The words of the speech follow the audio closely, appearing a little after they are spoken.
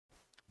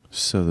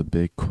So the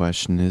big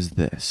question is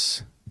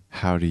this: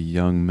 how do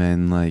young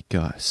men like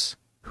us,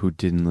 who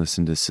didn't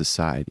listen to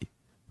society,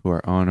 who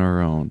are on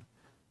our own,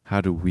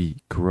 how do we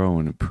grow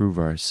and improve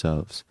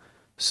ourselves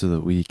so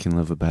that we can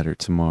live a better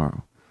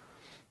tomorrow?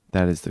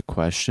 That is the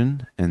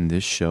question, and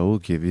this show will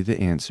give you the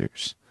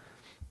answers.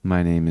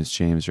 My name is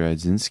James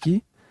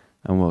Radzinski,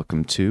 and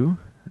welcome to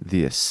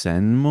the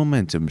Ascend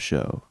Momentum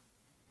Show.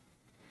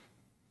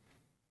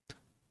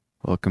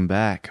 Welcome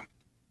back.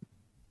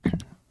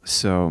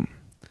 So,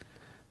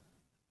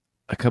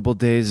 a couple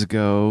days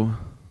ago,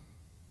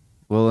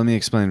 well, let me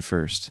explain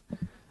first.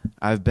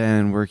 I've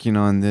been working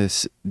on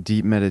this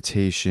deep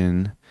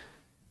meditation,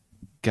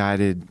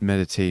 guided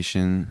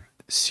meditation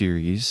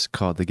series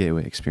called the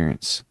Gateway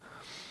Experience.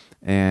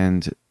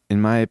 And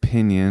in my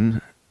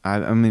opinion,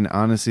 I mean,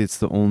 honestly, it's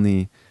the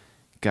only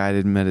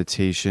guided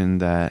meditation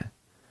that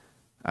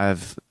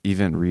I've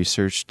even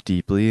researched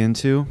deeply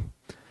into.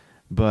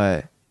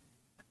 But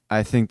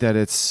I think that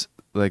it's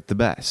like the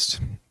best.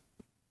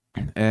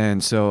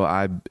 And so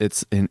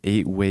it's an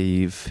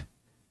 8-wave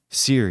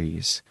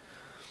series,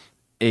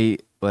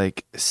 8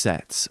 like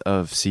sets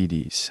of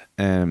CDs.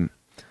 And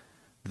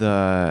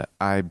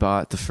I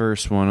bought the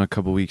first one a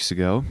couple weeks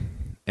ago,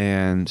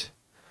 and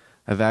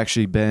I've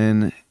actually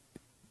been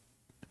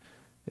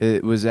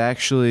I've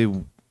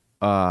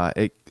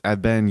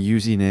been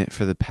using it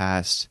for the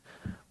past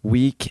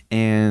week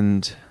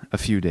and a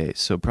few days.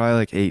 So probably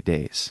like 8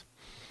 days.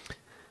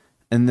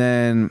 And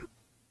then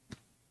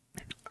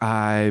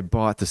I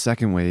bought the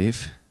second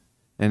wave,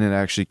 and it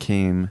actually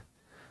came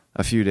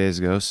a few days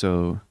ago,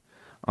 so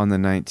on the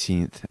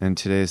 19th, and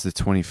today is the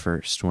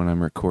 21st when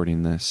I'm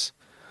recording this.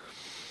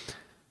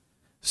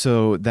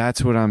 So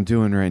that's what I'm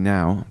doing right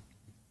now.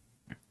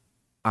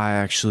 I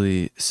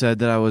actually said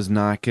that I was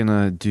not going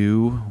to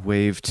do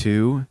wave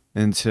 2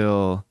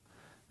 until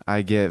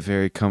I get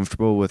very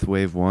comfortable with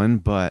wave 1,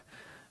 but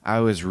I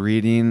was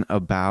reading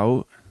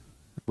about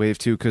wave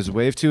 2 because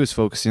wave 2 is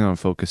focusing on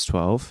focus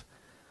 12.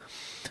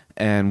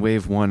 And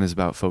wave 1 is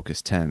about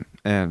focus 10.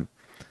 And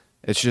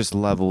it's just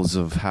levels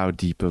of how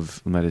deep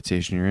of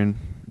meditation you're in,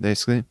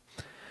 basically.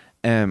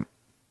 And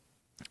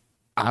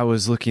I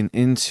was looking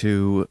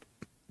into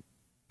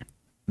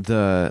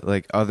the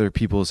like other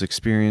people's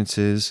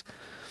experiences,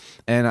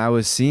 and I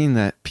was seeing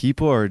that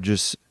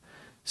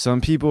some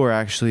people are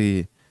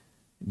actually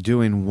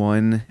doing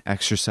one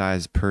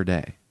exercise per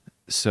day.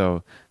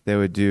 So they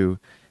would do,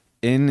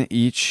 in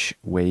each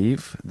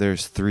wave,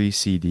 there's 3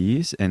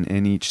 CDs, and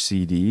in each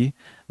CD,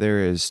 there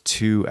is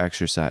 2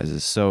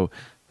 exercises. So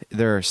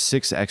there are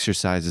 6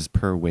 exercises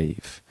per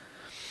wave.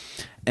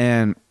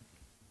 And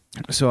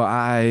so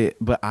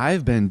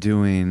I've been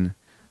doing,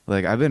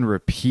 like, I've been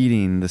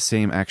repeating the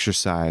same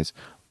exercise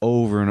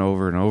over and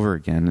over and over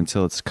again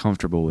until it's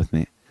comfortable with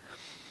me.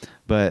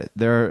 But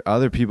there are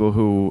other people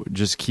who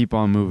just keep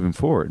on moving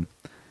forward.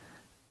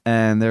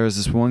 And there was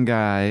this one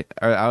guy,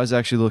 I was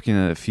actually looking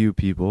at a few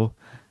people.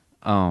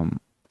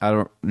 I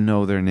don't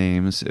know their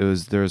names.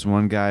 There was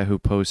one guy who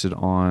posted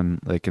on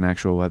like an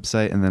actual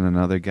website, and then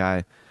another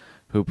guy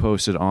who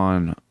posted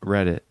on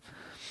Reddit.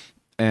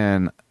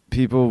 And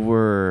people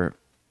were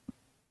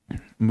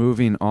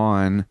moving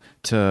on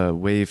to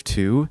wave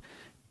 2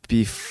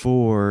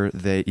 before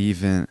they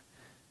even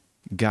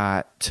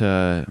got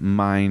to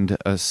mind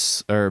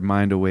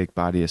awake,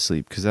 body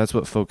asleep, because that's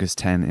what focus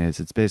 10 is.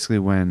 It's basically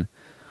when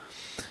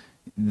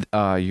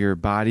your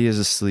body is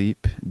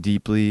asleep,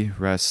 deeply,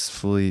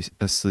 restfully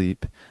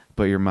asleep,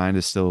 but your mind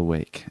is still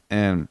awake.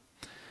 And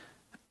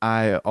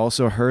I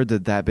also heard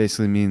that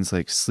basically means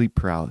like sleep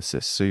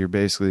paralysis. So your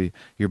body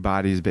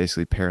is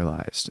basically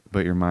paralyzed,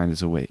 but your mind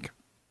is awake.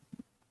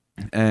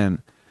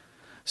 And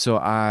so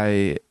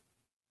I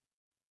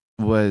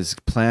was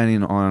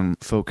planning on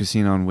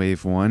focusing on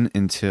wave 1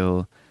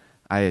 until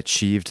I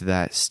achieved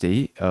that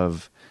state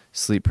of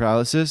sleep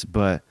paralysis,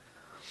 but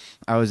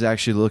I was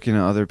actually looking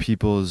at other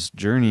people's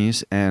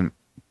journeys, and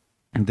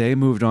they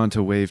moved on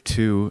to wave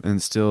 2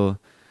 and still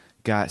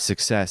got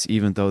success,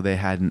 even though they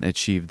hadn't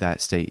achieved that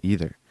state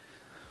either.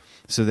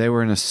 So they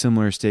were in a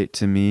similar state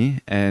to me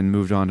and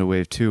moved on to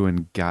wave 2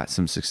 and got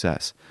some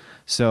success.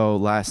 So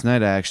last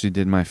night I actually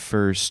did my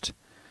first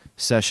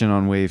session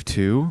on wave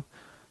 2.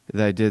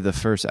 That I did the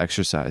first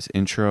exercise,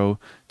 intro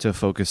to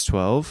focus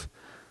 12.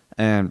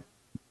 And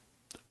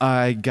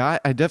I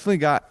definitely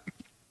got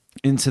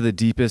into the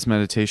deepest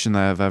meditation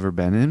that I've ever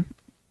been in,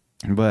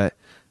 but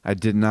I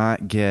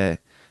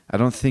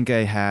don't think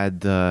I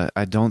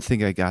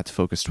got to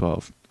focus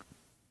 12.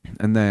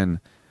 And then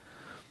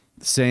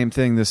same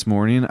thing this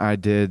morning, I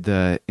did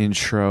the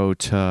intro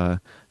to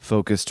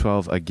focus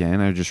 12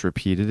 again. I just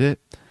repeated it.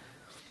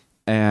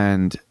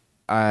 And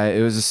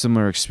it was a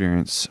similar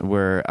experience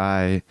where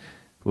I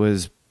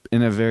was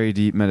in a very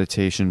deep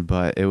meditation,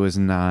 but it was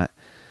not,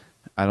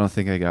 I don't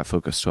think I got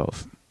focus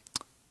 12.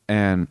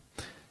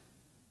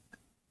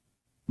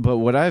 But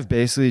what I've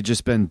basically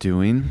just been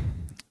doing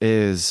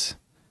is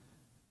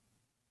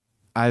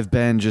I've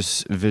been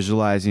just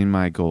visualizing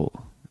my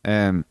goal.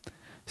 And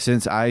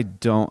since I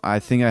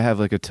think I have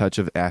like a touch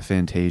of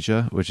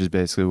aphantasia, which is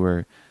basically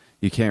where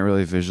you can't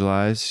really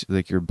visualize,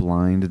 like you're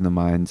blind in the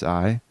mind's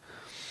eye.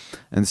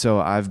 And so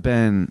I've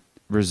been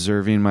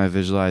reserving my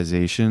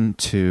visualization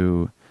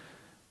to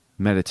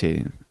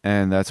meditating,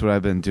 and that's what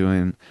I've been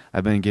doing.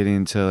 I've been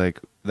getting to like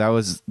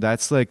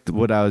that's like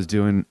what I was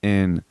doing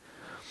in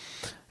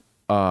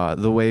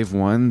the wave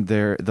one.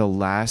 There, the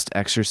last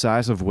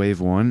exercise of wave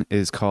one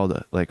is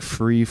called like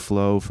free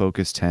flow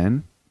focus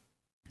 10,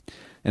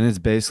 and it's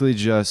basically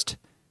just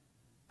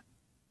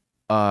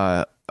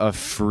a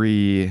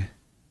free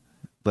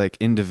like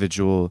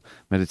individual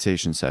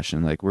meditation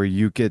session, like where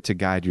you get to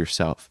guide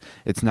yourself.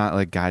 It's not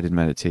like guided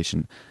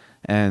meditation.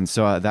 And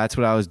so that's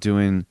what I was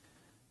doing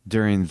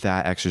during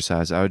that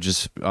exercise. I would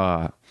just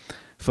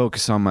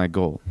focus on my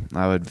goal.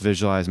 I would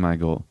visualize my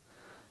goal.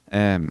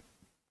 And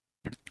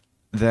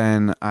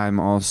then I'm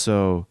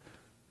also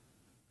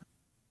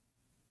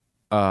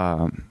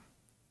but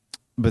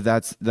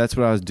that's what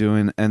I was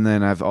doing. And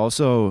then I've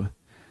also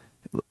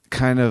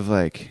kind of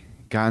like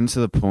gotten to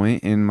the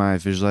point in my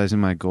visualizing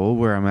my goal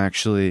where I'm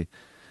actually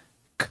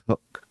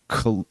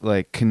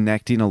like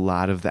connecting a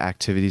lot of the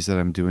activities that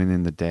I'm doing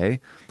in the day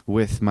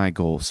with my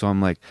goal. So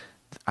I'm like,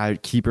 I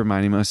keep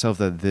reminding myself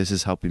that this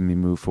is helping me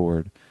move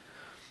forward.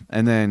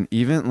 And then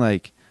even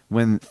like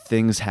when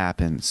things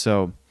happen.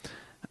 So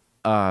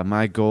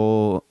my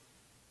goal,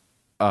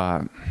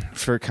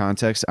 for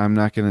context, I'm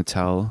not going to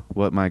tell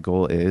what my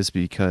goal is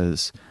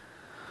because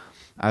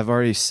I've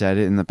already said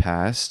it in the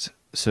past.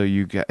 So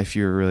if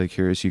you're really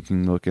curious, you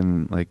can look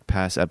in like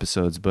past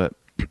episodes, but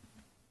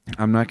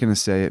I'm not going to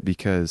say it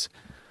because,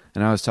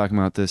 and I was talking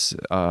about this,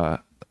 I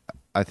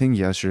think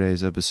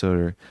yesterday's episode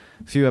or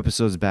a few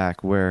episodes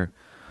back, where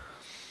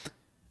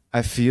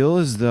I feel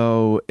as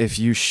though if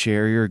you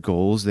share your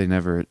goals, they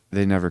never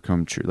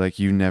come true. Like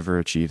you never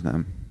achieve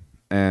them.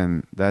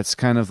 And that's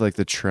kind of like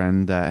the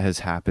trend that has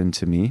happened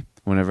to me.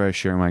 Whenever I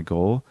share my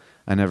goal,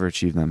 I never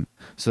achieve them.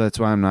 So that's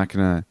why I'm not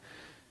going to,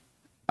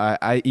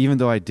 I even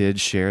though I did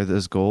share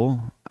this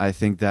goal, I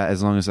think that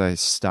as long as I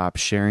stop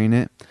sharing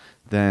it,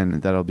 then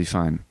that'll be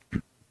fine.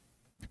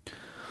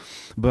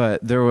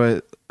 But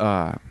it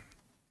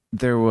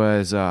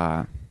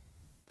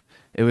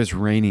was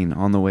raining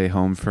on the way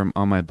home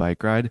on my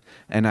bike ride,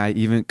 and I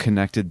even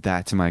connected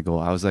that to my goal.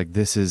 I was like,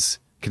 this is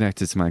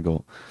connected to my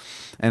goal.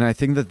 And I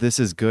think that this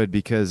is good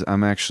because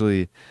I'm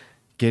actually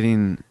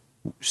getting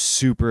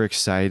super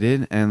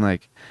excited, and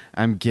like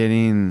I'm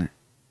getting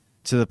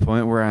to the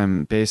point where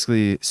I'm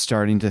basically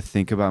starting to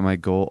think about my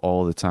goal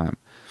all the time.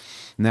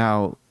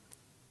 Now,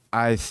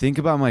 I think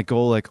about my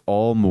goal like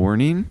all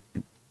morning,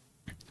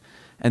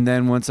 and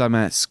then once I'm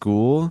at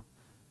school,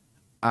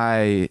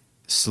 I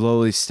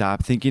slowly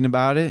stop thinking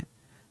about it,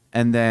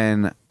 and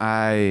then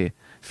I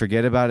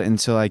forget about it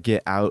until I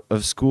get out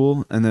of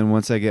school, and then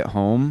once I get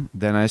home,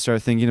 then I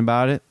start thinking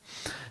about it.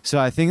 So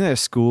I think that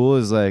school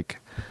is like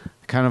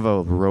kind of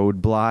a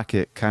roadblock.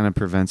 It kind of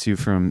prevents you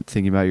from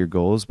thinking about your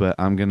goals, but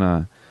I'm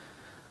gonna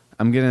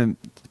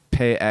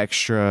pay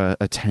extra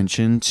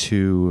attention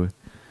to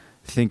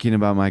thinking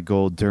about my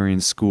goal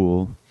during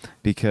school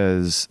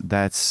because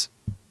school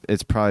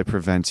is probably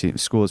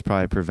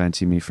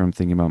preventing me from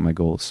thinking about my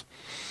goals.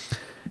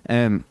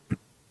 And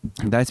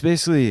that's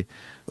basically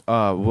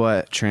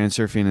what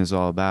Transurfing is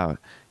all about.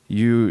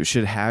 You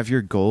should have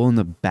your goal in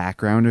the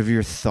background of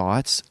your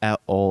thoughts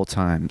at all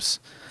times.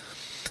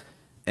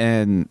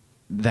 And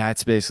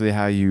that's basically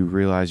how you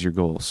realize your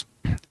goals.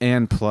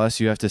 And plus,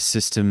 you have to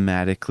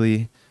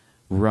systematically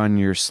run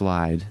your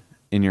slide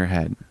in your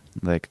head,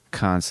 like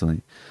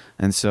constantly.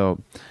 And so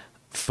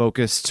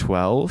Focus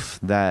 12,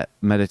 that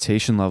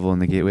meditation level in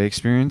the Gateway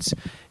Experience,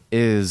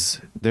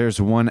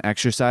 there's one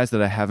exercise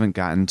that I haven't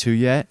gotten to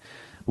yet,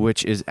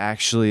 which is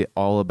actually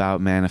all about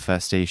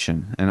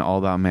manifestation and all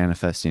about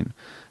manifesting.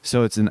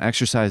 So it's an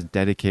exercise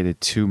dedicated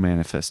to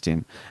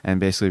manifesting and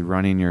basically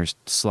running your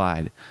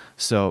slide.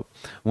 So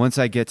once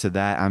I get to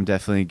that, I'm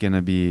definitely going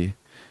to be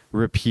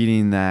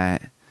repeating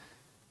that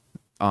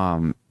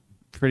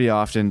pretty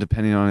often,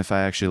 depending on if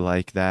I actually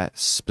like that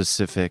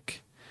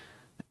specific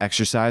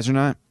exercise or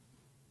not.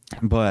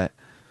 But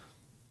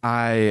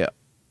I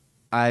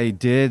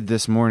did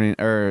this morning,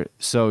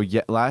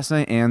 last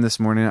night and this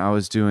morning I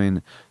was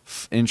doing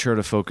intro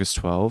to Focus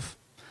 12,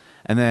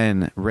 and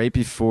then right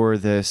before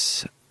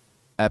this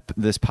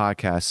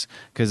podcast,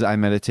 because I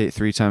meditate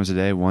 3 times a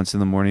day, once in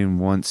the morning,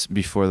 once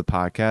before the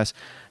podcast,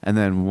 and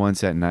then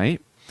once at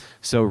night.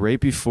 So right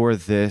before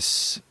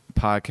this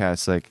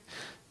podcast, like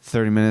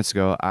 30 minutes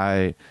ago,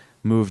 I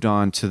moved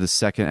on to the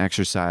second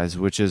exercise,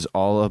 which is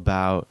all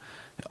about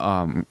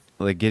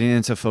like getting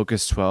into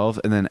Focus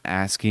 12 and then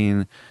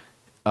asking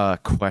a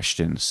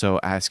question. So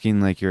asking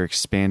like your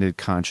expanded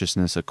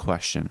consciousness a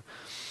question.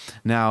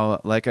 Now,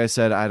 like I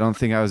said, I don't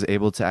think I was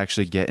able to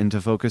actually get into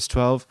Focus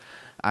 12.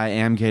 I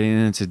am getting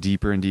into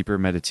deeper and deeper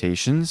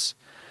meditations,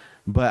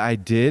 but I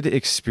did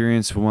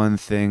experience one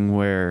thing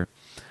where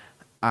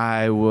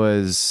I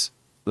was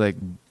like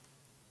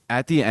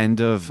at the end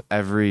of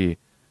every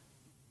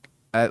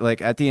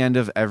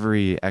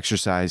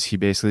exercise, he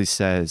basically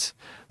says,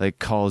 like,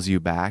 calls you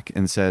back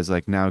and says,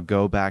 like, now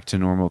go back to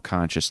normal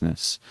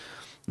consciousness.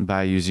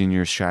 by using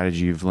your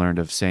strategy you've learned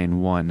of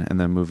saying one and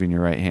then moving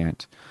your right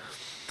hand.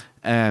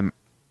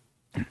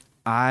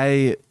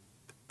 I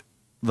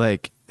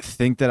like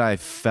think that I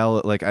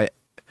fell like I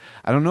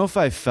don't know if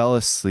I fell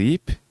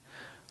asleep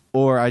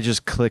or I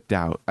just clicked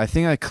out. I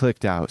think I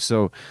clicked out.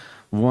 So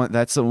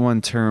that's the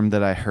one term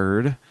that I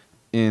heard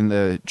in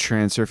the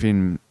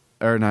Transurfing,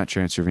 or not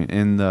Transurfing,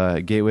 in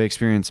the Gateway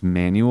Experience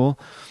manual,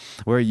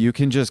 where you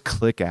can just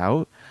click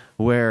out,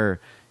 where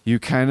you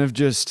kind of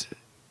just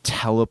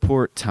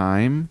teleport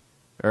time,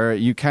 or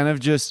you kind of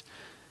just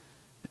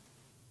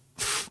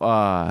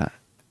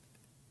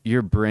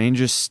your brain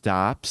just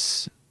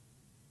stops,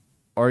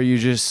 or you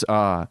just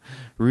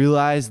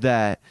realize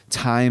that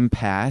time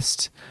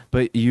passed,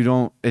 but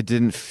it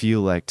didn't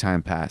feel like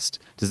time passed.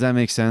 Does that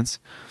make sense?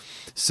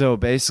 So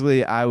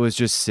basically I was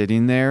just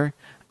sitting there,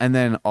 and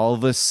then all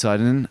of a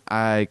sudden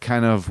I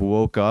kind of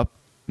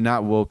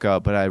not woke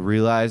up, but I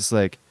realized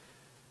like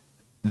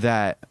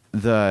that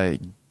the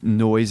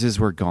noises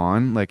were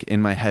gone. Like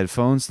in my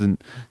headphones,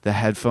 the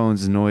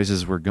headphones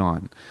noises were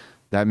gone.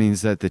 That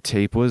means that the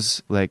tape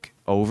was like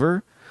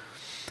over.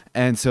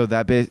 And so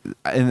but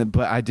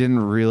I didn't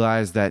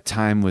realize that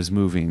time was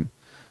moving.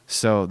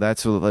 So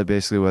that's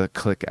basically what a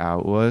click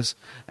out was.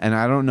 And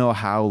I don't know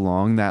how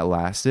long that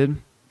lasted,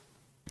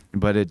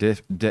 but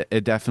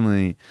it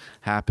definitely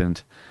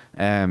happened.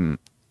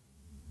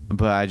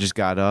 But I just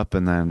got up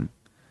and then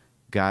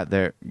got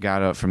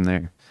up from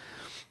there.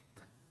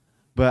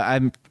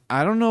 But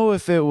I don't know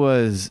if it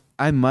was,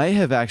 I might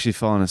have actually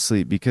fallen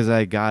asleep because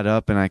I got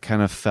up and I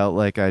kind of felt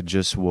like I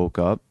just woke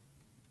up.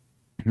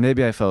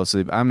 Maybe I fell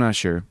asleep. I'm not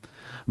sure.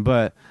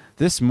 But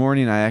this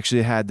morning I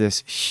actually had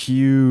this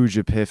huge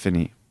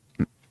epiphany.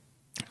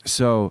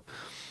 So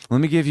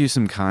let me give you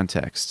some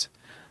context.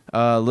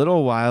 A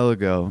little while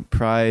ago,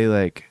 probably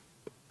like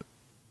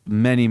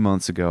many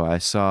months ago, I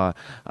saw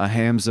a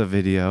Hamza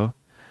video,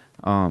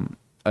 a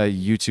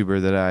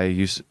YouTuber that I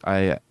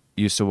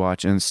used to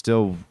watch and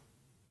still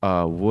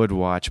would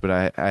watch, but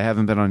I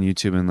haven't been on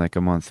YouTube in like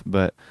a month.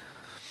 But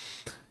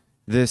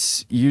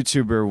this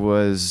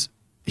YouTuber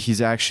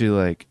he's actually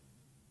like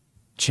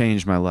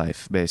changed my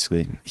life,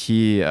 basically.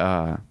 He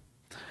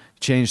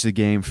changed the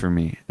game for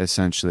me,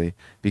 essentially,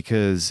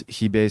 because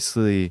he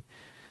basically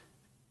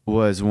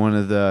was one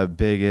of the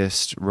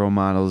biggest role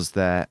models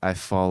that I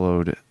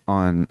followed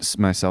on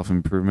my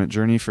self-improvement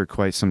journey for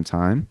quite some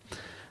time.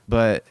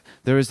 But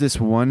there was this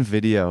one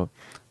video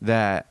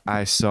that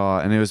I saw,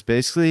 and it was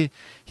basically,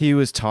 he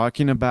was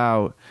talking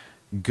about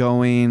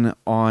going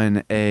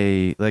on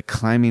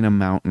climbing a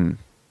mountain.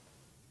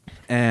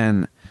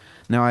 And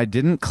now I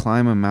didn't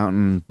climb a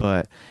mountain,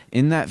 but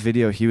in that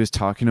video, he was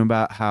talking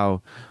about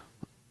how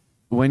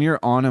when you're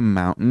on a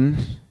mountain,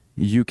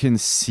 you can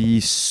see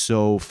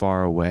so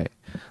far away.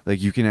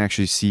 Like you can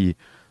actually see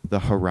the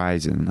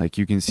horizon. Like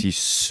you can see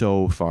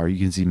so far. You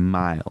can see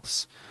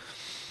miles.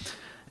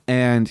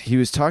 And he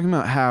was talking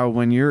about how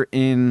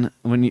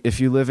if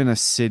you live in a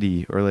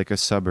city or like a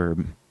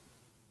suburb,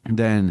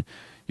 then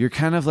you're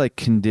kind of like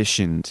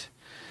conditioned,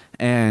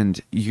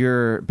 and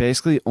you're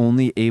basically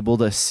only able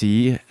to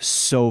see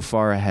so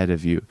far ahead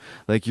of you.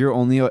 Like you're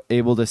only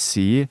able to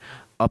see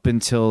up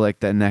until like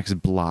the next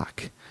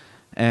block.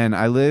 And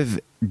I live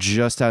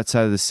just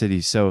outside of the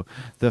city, so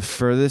the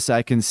furthest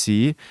I can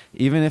see,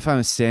 even if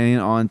I'm standing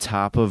on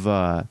top of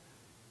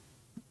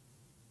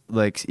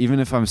even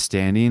if I'm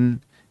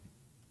standing,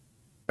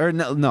 or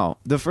no,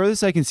 the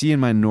furthest I can see in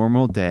my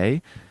normal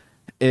day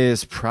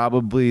is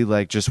probably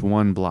like just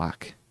one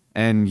block.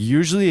 And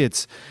usually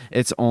it's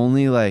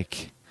only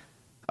like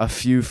a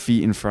few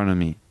feet in front of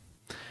me.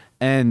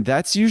 And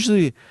that's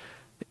usually,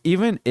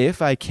 even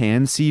if I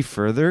can see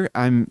further,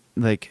 I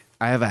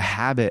have a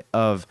habit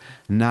of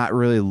not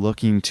really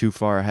looking too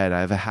far ahead.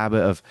 I have a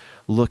habit of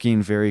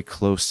looking very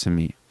close to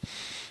me.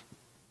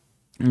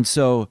 And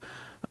so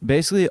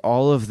basically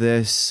all of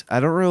this, I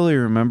don't really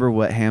remember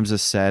what Hamza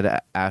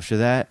said after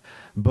that,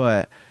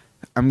 but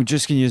I'm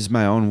just going to use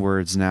my own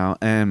words now.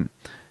 And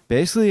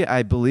basically,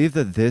 I believe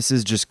that this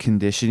is just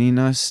conditioning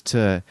us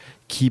to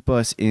keep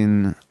us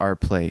in our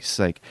place,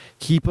 like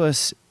keep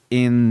us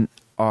in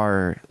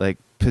our like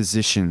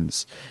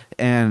positions,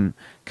 and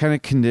kind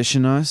of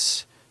condition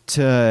us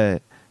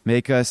to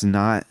make us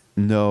not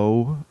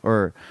know,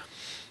 or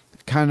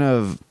kind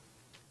of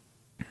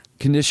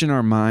condition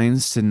our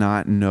minds to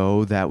not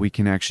know that we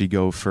can actually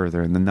go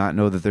further, and to not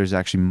know that there's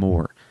actually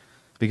more,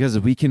 because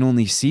we can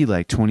only see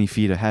like 20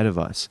 feet ahead of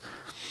us.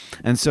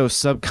 And so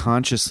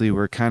subconsciously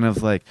we're kind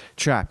of like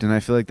trapped. And I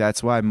feel like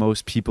that's why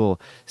most people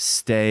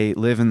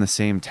live in the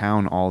same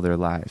town all their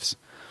lives.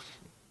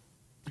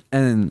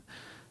 And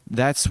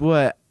that's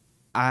what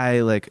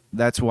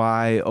that's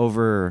why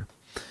over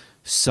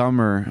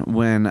summer,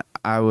 when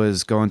I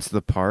was going to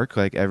the park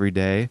like every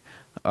day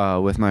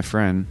with my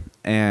friend,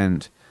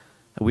 and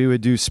we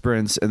would do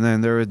sprints, and then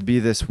there would be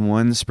this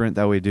one sprint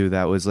that we do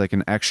that was like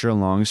an extra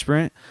long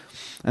sprint.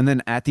 And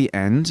then at the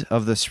end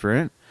of the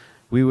sprint,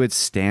 we would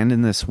stand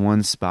in this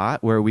one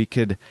spot where we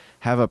could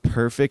have a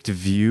perfect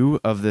view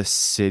of the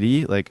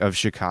city, like of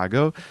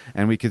Chicago,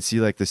 and we could see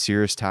like the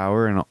Sears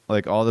Tower and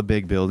like all the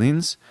big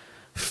buildings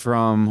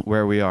from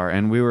where we are.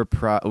 And we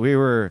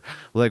were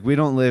like, we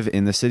don't live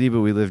in the city, but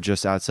we live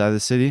just outside the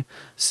city.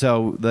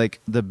 So like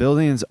the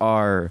buildings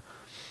are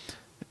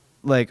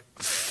like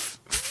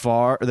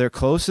far, they're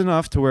close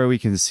enough to where we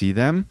can see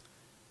them.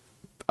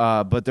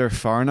 But they're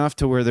far enough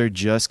to where they're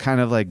just kind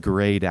of like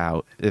grayed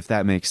out, if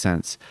that makes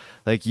sense.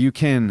 Like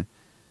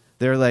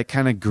they're like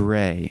kind of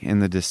gray in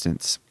the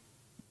distance.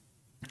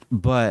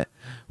 But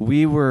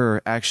we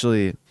were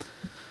actually,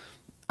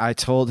 I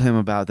told him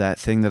about that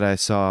thing that I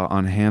saw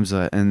on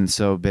Hamza. And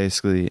so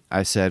basically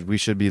I said we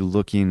should be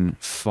looking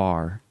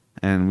far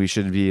and we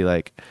should be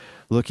like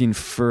looking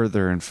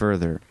further and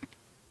further.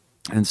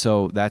 And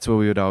so that's what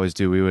we would always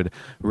do. We would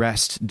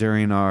rest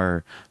during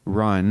our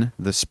run,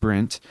 the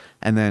sprint,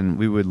 and then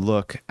we would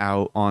look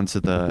out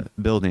onto the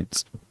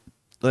buildings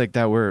like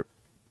that were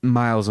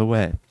miles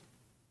away.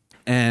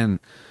 And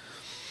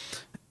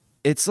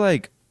it's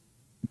like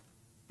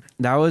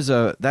that's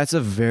a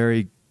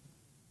very,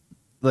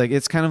 like,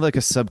 it's kind of like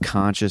a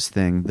subconscious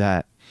thing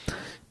that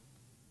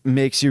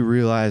makes you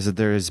realize that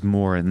there is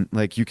more, and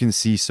like you can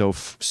see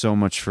so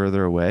much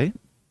further away.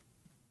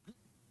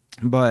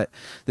 But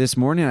this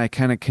morning I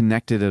kind of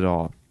connected it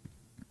all,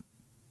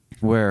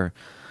 where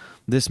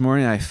this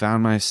morning I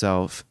found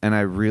myself and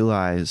I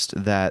realized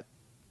that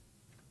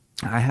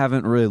I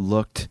haven't really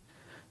looked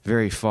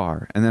very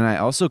far. And then I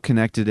also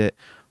connected it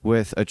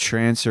with a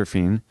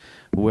transurfing,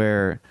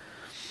 where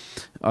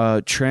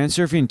a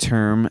transurfing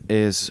term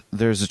is,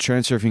 there's a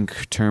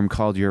transurfing term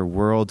called your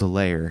world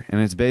layer. And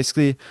it's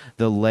basically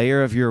the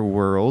layer of your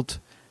world,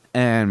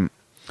 and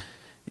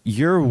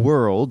your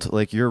world,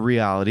 like your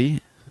reality,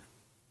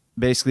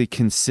 basically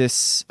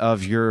consists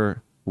of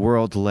your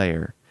world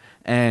layer.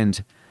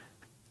 And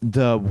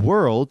the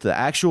world, the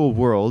actual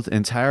world,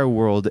 entire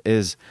world,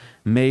 is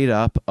made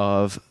up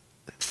of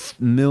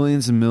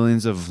millions and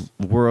millions of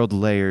world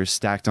layers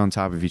stacked on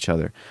top of each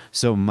other.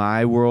 So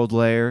my world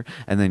layer,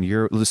 and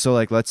then so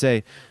like let's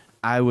say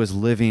I was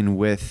living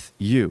with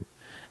you,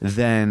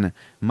 then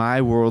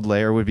my world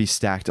layer would be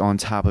stacked on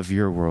top of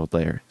your world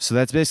layer. So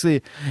that's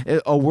basically,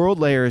 a world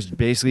layer is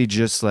basically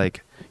just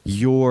like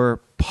your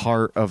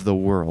part of the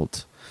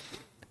world,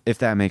 if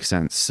that makes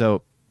sense.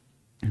 So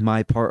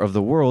my part of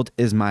the world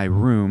is my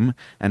room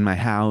and my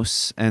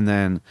house and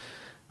then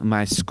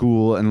my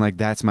school, and like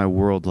that's my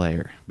world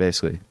layer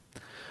basically.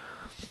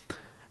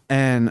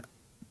 And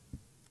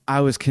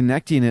I was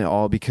connecting it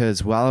all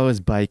because while I was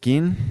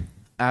biking,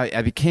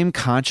 I became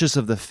conscious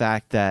of the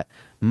fact that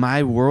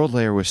my world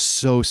layer was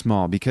so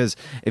small. Because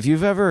if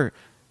you've ever,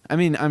 I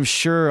mean, I'm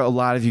sure a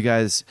lot of you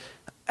guys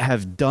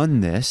have done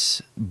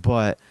this,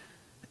 but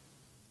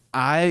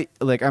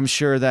I'm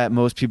sure that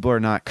most people are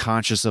not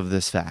conscious of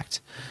this fact.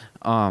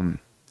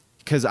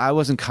 Because I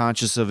wasn't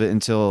conscious of it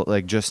until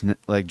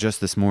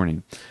just this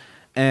morning.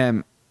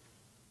 And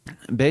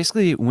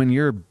basically when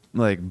you're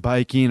like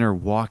biking or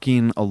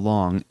walking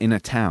along in a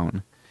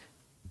town,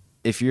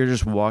 if you're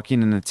just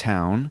walking in a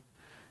town,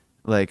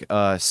 like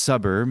a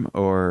suburb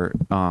or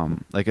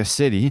like a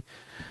city,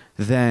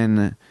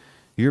 then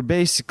you're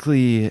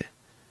basically,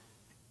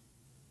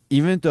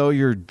 even though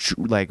you're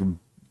like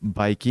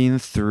biking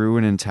through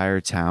an entire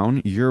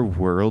town, your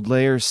world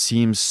layer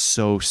seems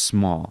so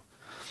small.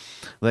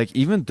 Like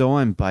even though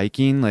I'm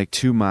biking like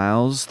 2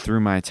 miles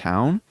through my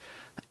town,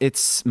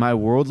 my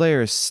world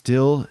layer is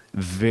still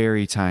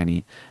very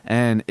tiny.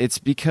 And it's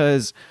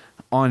because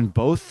on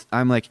both,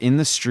 I'm like in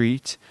the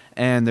street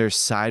and there's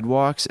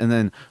sidewalks, and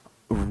then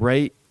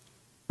right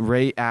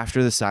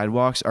after the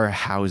sidewalks are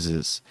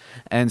houses.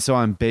 And so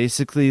I'm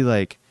basically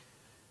like,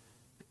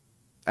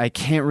 I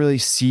can't really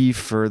see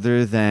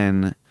further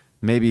than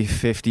maybe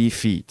 50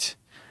 feet.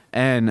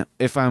 And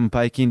if I'm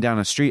biking down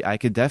a street, I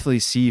could definitely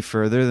see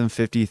further than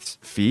 50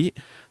 feet,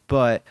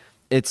 but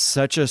it's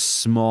such a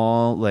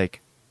small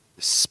like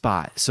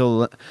spot.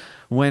 So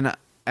when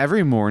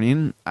every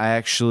morning I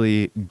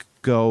actually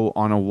go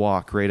on a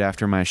walk right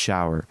after my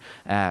shower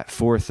at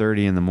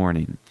 4:30 in the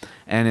morning,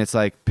 and it's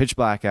like pitch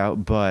black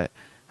out, but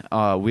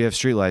we have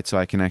street lights so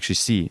I can actually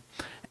see.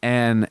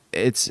 And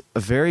it's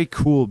very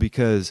cool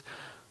because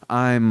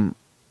I'm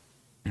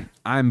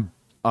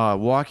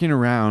walking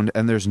around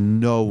and there's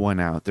no one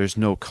out. There's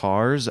no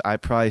cars. I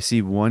probably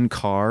see one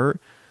car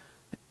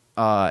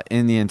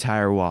in the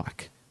entire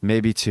walk,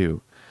 maybe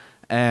two.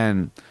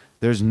 And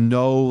there's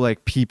no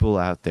like people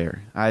out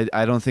there.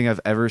 I don't think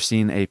I've ever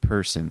seen a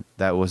person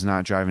that was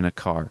not driving a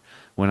car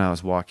when I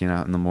was walking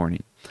out in the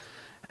morning.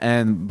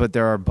 But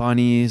there are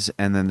bunnies,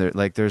 and then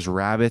there's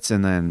rabbits,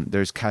 and then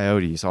there's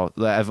coyotes.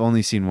 I've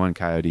only seen one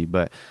coyote,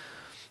 but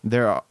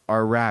there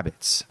are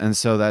rabbits, and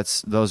so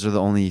those are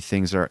the only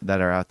things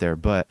that are out there.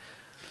 But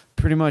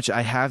pretty much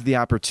I have the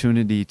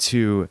opportunity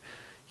to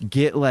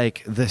get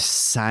like the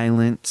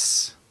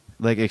silence,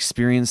 like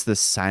experience the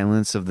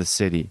silence of the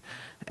city.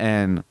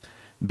 And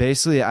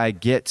basically I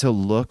get to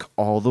look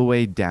all the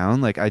way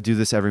down. Like I do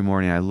this every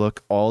morning. I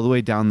look all the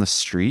way down the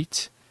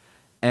street,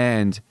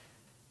 and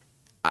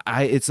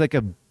it's like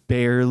a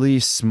barely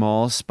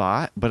small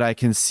spot, but I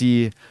can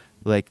see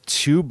like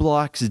 2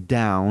 blocks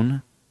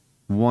down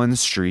one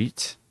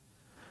street,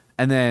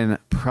 and then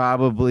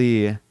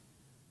probably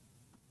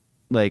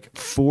like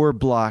 4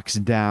 blocks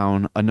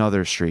down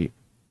another street.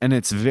 And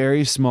it's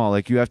very small.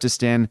 Like you have to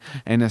stand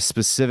in a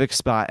specific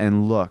spot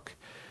and look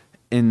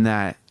in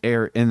that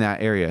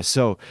area.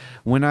 So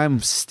when I'm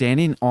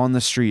standing on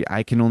the street,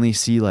 I can only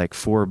see like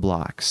 4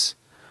 blocks,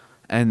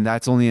 and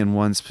that's only in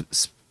one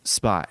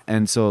spot.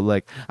 And so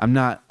like I'm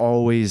not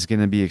always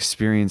going to be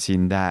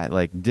experiencing that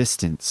like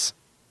distance.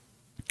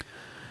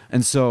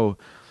 And so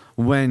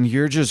when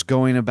you're just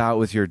going about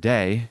with your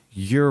day,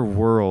 your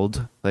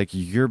world, like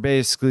you're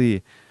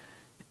basically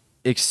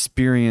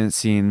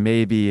experiencing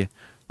maybe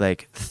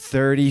like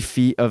 30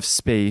 feet of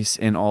space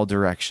in all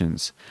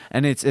directions.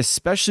 And it's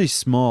especially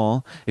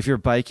small if you're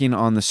biking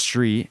on the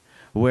street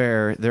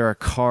where there are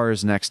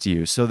cars next to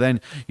you. So then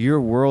your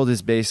world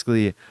is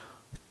basically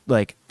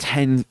like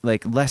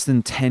less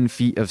than 10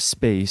 feet of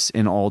space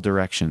in all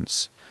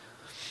directions.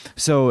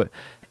 So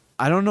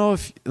I don't know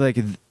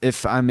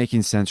if I'm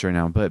making sense right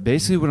now, but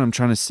basically what I'm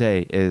trying to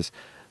say is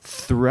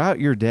throughout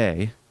your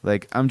day,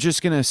 like I'm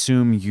just going to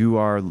assume you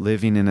are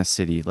living in a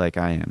city like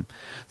I am.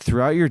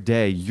 Throughout your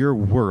day, your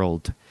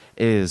world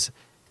is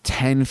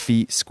 10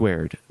 feet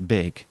squared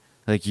big.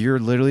 Like you're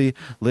literally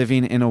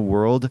living in a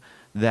world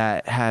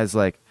that has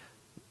like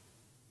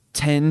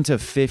 10 to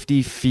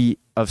 50 feet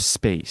of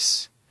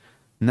space.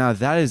 Now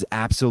that is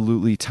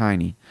absolutely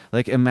tiny.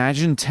 Like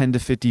imagine 10 to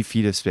 50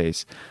 feet of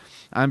space.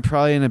 I'm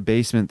probably in a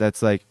basement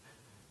that's like,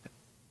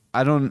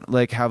 I don't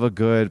like have a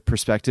good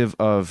perspective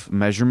of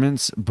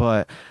measurements,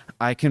 but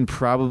I can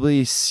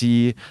probably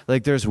see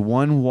like there's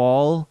one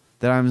wall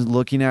that I'm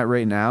looking at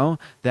right now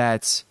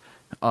that's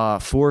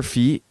 4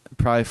 feet,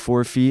 probably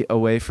 4 feet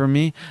away from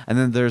me. And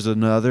then there's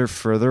another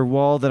further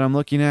wall that I'm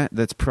looking at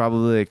that's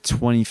probably like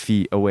 20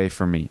 feet away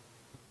from me.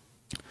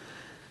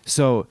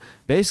 So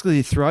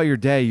basically throughout your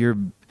day,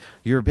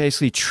 you're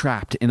basically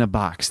trapped in a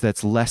box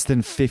that's less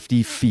than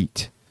 50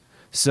 feet.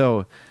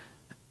 So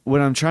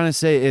what I'm trying to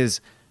say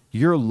is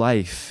your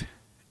life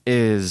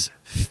is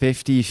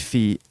 50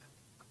 feet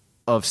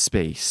of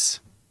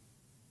space.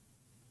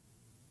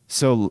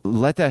 So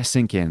let that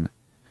sink in.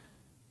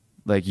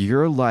 Like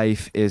your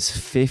life is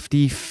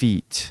 50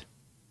 feet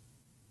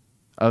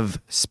of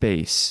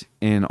space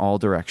in all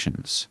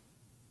directions.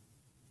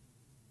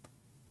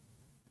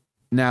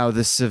 Now,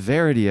 the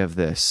severity of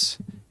this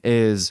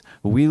is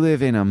we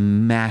live in a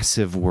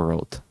massive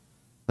world.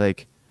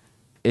 Like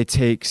it's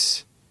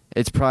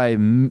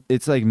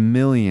like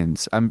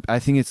millions. I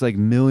think it's like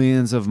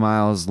millions of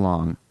miles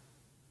long.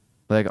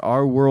 Like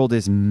our world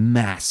is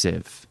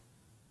massive.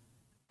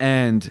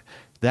 And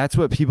that's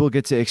what people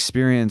get to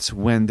experience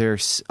when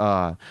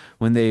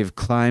when they've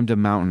climbed a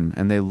mountain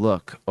and they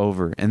look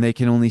over and they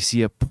can only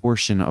see a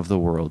portion of the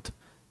world.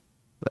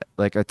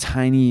 Like a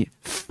tiny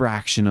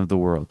fraction of the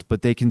world,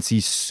 but they can see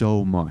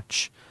so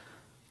much.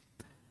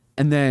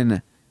 And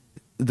then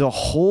the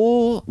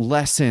whole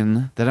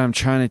lesson that I'm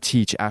trying to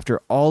teach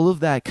after all of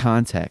that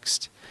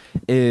context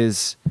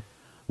is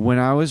when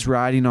I was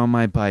riding on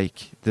my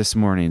bike this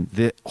morning,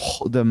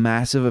 the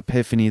massive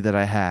epiphany that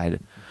I had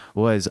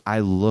was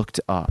I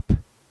looked up.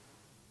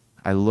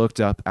 I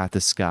looked up at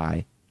the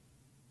sky.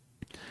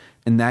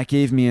 And that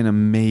gave me an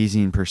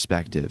amazing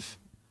perspective.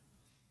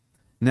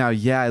 Now,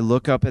 yeah, I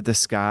look up at the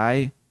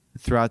sky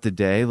throughout the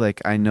day.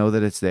 Like I know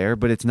that it's there,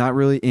 but it's not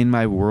really in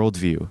my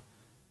worldview.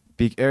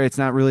 It's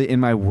not really in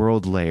my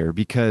world layer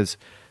because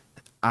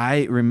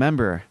I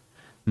remember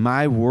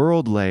my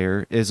world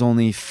layer is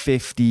only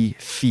 50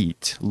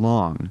 feet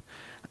long.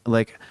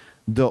 Like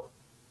the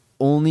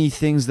only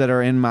things that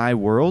are in my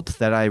world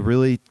that I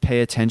really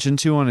pay attention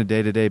to on a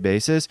day-to-day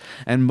basis,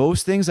 and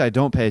most things I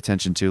don't pay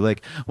attention to.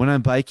 Like when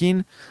I'm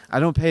biking, I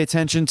don't pay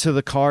attention to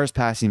the cars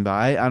passing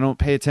by. I don't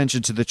pay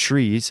attention to the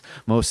trees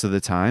most of the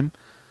time.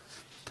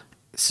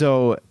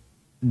 So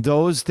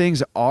those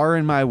things are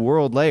in my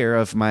world layer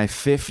of my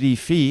 50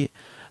 feet,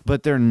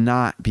 but they're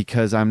not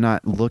because I'm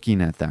not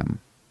looking at them.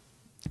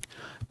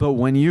 But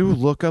when you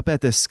look up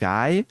at the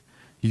sky,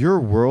 your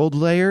world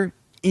layer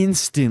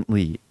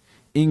instantly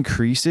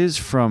increases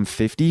from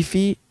 50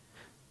 feet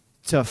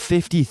to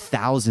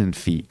 50,000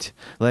 feet.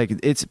 Like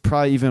it's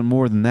probably even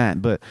more than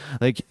that, but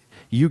like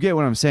you get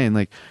what I'm saying.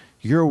 Like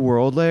your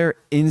world layer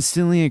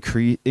instantly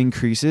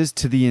increases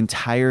to the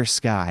entire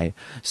sky.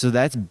 So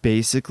that's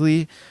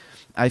basically,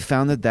 I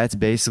found that that's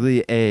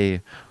basically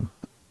a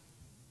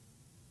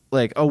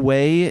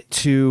way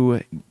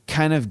to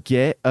kind of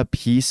get a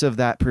piece of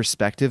that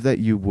perspective that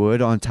you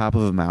would on top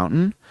of a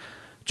mountain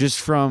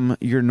just from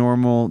your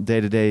normal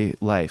day-to-day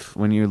life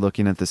when you're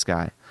looking at the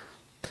sky.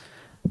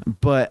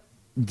 But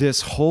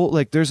this whole,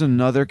 like there's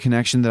another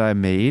connection that I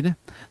made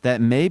that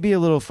may be a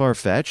little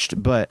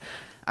far-fetched, but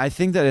I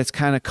think that it's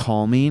kind of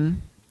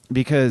calming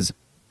because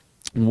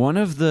one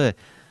of the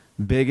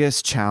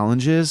biggest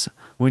challenges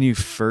when you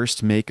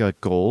first make a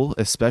goal,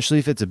 especially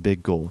if it's a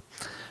big goal.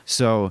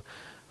 So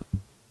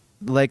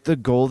like the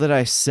goal that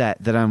I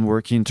set that I'm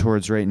working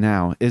towards right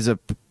now is a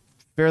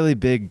fairly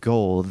big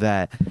goal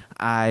that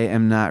I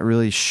am not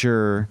really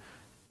sure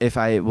if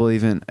I will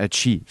even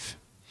achieve.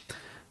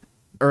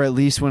 Or at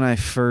least when I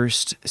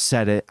first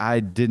said it,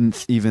 I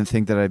didn't even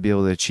think that I'd be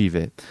able to achieve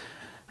it.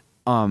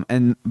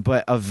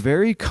 But a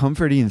very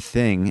comforting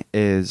thing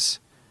is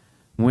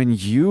when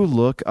you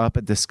look up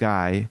at the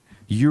sky,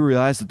 you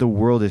realize that the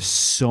world is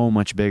so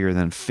much bigger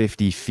than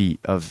 50 feet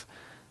of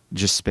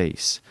just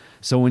space.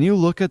 So when you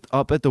look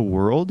up at the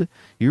world,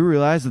 you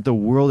realize that the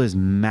world is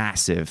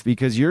massive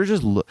because you're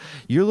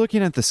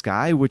looking at the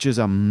sky, which is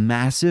a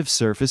massive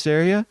surface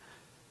area,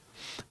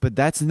 but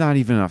that's not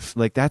even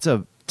that's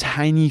a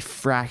tiny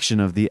fraction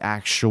of the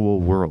actual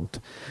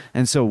world.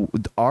 And so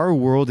our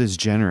world is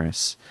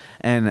generous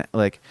and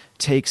like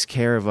takes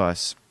care of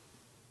us.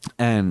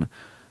 And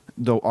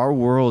though our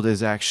world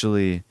is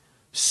actually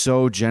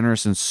so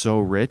generous and so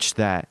rich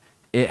that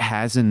it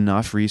has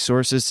enough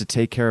resources to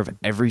take care of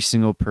every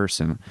single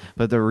person.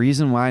 But the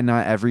reason why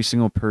not every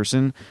single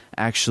person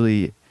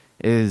actually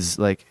is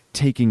like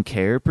taking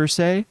care per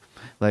se,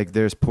 like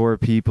there's poor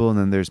people and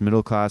then there's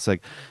middle class,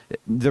 like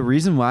the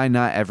reason why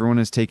not everyone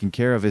is taken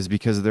care of is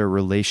because of their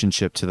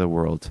relationship to the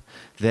world.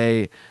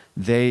 They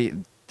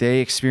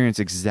experience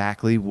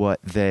exactly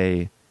what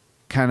they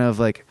kind of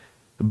like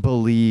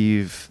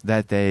believe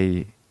that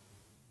they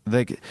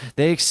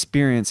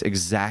experience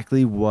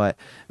exactly what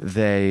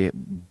they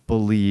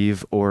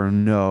believe or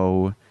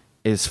know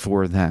is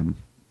for them,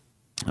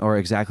 or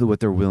exactly what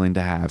they're willing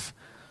to have.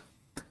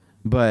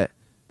 But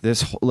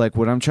this, like,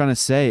 what I'm trying to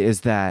say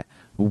is that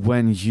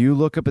when you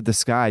look up at the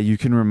sky, you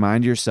can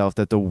remind yourself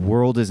that the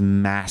world is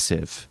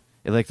massive.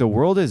 Like the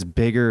world is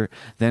bigger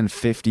than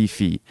 50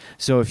 feet.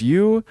 So if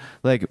you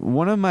like,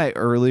 one of my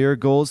earlier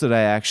goals that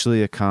I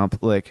actually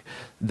accomplished, like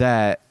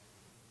that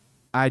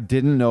I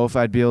didn't know if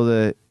I'd be able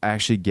to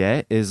actually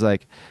get is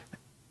like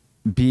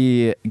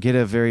get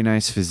a very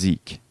nice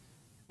physique.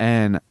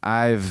 And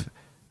I've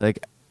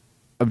like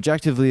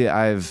objectively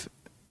I've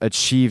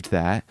achieved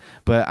that,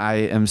 but I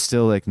am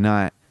still like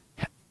not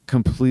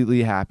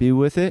completely happy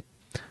with it.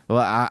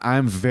 Well,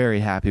 I'm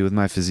very happy with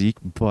my physique,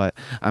 but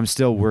I'm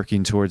still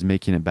working towards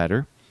making it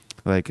better.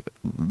 Like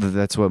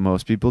that's what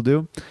most people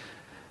do.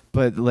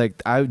 But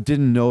like I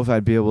didn't know if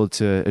I'd be able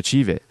to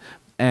achieve it.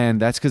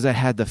 And that's because I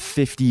had the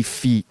 50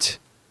 feet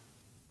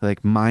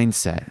like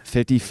mindset,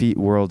 50 feet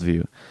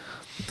worldview.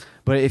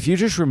 But if you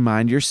just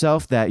remind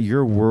yourself that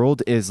your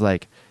world is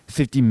like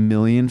 50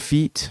 million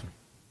feet,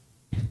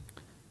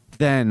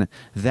 then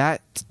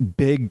that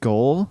big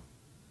goal,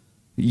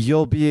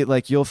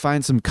 you'll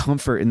find some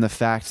comfort in the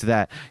fact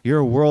that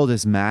your world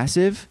is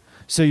massive,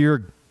 so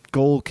your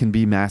goal can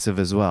be massive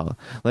as well.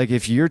 Like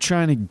if you're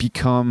trying to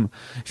become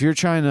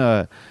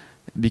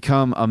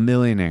a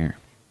millionaire,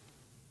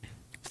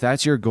 if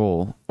that's your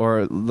goal,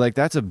 or like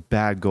that's a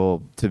bad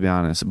goal to be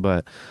honest,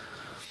 but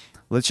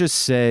let's just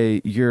say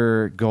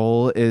your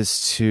goal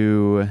is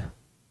to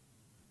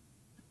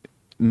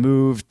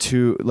move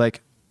to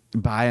like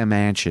buy a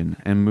mansion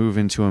and move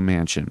into a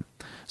mansion.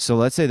 So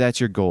let's say that's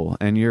your goal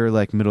and you're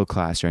like middle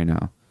class right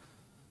now.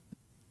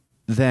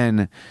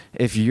 Then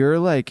if you're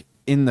like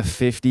in the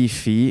 50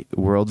 feet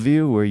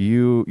worldview where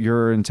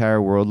your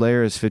entire world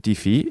layer is 50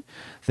 feet,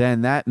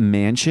 then that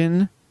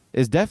mansion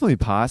is definitely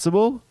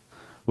possible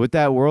with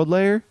that world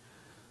layer.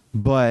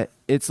 But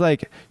it's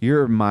like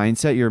your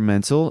mindset, your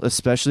mental,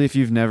 especially if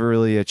you've never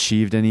really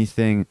achieved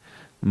anything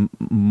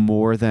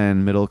more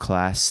than middle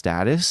class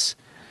status,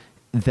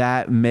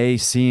 that may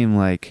seem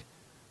like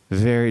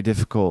very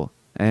difficult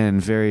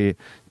and very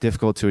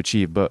difficult to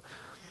achieve. But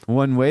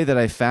one way that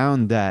I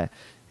found that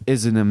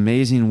is an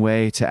amazing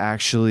way to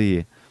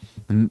actually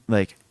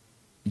like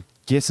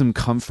get some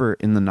comfort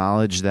in the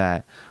knowledge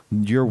that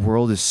your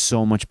world is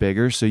so much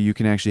bigger, so you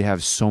can actually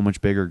have so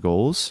much bigger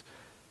goals,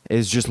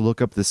 is just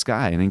look up the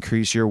sky and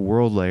increase your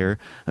world layer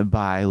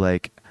by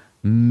like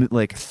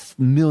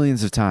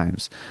millions of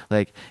times.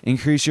 Like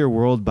increase your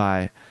world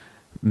by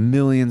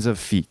millions of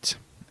feet.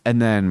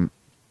 And then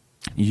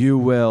you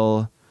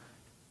will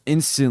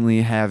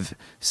instantly have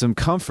some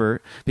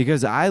comfort,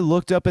 because I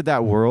looked up at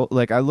that world,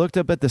 like I looked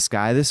up at the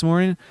sky this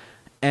morning,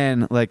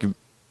 and like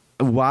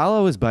while I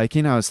was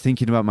biking, I was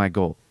thinking about my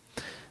goal,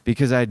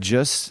 because I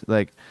just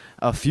like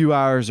a few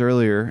hours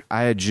earlier,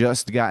 I had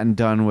just gotten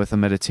done with a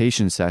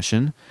meditation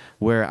session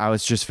where I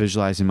was just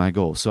visualizing my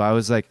goal. So I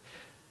was like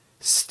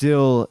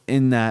still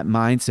in that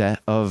mindset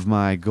of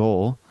my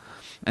goal.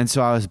 And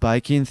so I was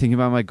biking, thinking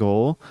about my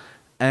goal,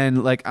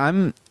 and like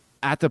I'm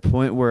at the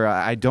point where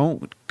I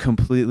don't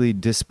completely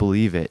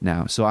disbelieve it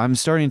now. So I'm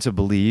starting to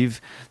believe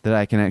that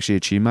I can actually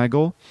achieve my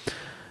goal.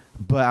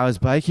 But I was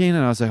biking and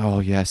I was like, oh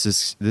yes,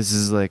 this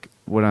is like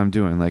what I'm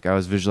doing. Like I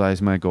was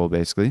visualizing my goal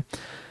basically.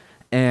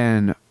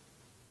 Or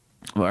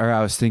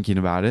I was thinking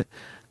about it.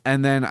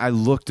 And then I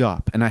looked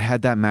up and I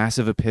had that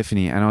massive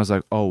epiphany and I was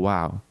like, oh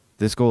wow,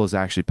 this goal is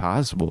actually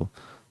possible.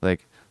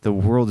 Like the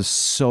world is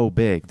so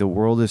big. The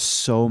world is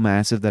so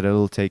massive that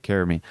it'll take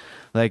care of me.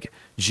 Like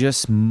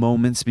just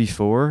moments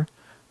before,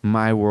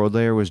 my world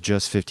layer was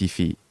just 50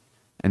 feet.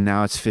 and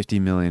now it's 50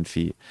 million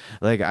feet.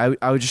 Like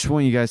I would just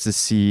want you guys to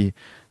see,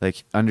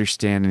 like,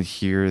 understand and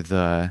hear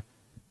the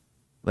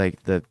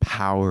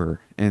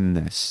power in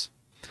this.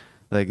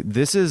 Like,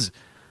 this is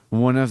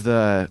one of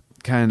the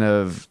kind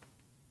of,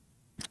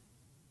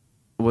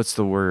 what's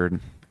the word?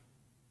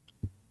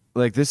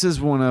 Like, this is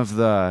one of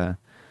the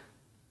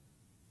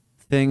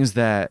things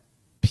that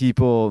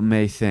people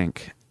may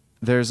think.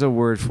 There's a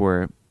word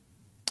for it.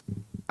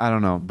 I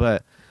don't know,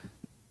 but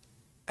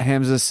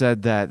Hamza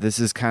said that this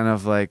is kind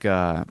of like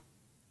I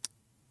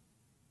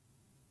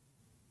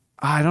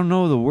don't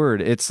know the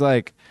word. It's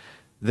like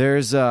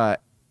there's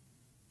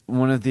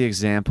one of the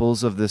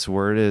examples of this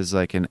word is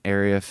like an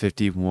Area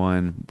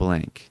 51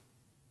 blank.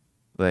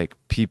 Like,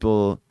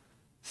 people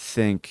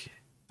think,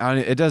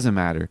 it doesn't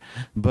matter,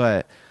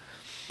 but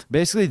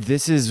basically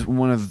this is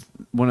one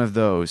of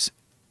those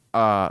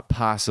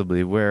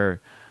possibly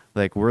where,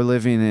 like, we're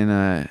living in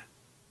a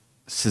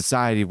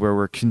society where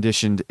we're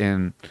conditioned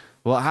in,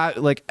 well,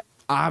 like,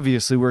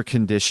 obviously we're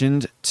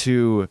conditioned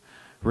to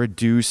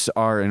reduce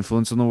our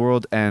influence in the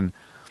world, and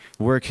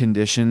we're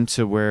conditioned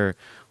to where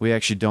we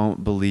actually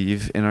don't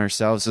believe in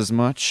ourselves as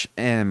much.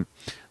 And,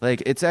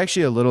 like, it's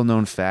actually a little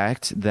known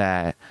fact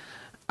that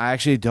I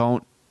actually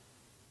don't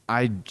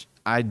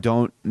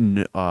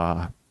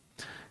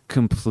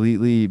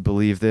completely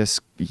believe this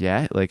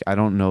yet. Like, I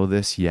don't know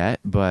this yet,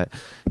 but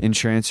in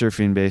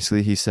Transurfing,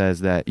 basically he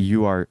says that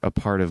you are a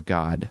part of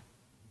God.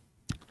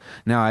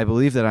 Now, I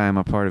believe that I am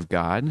a part of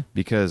God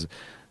because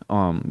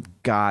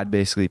God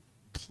basically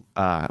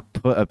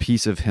put a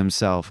piece of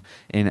himself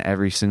in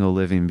every single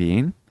living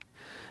being.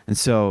 And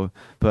so,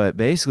 but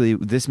basically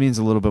this means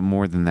a little bit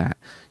more than that.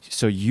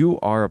 So you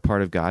are a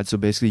part of God. So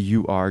basically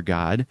you are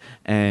God,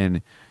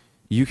 and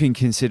you can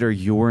consider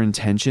your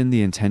intention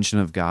the intention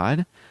of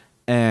God,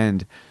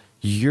 and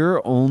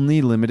you're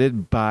only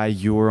limited by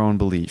your own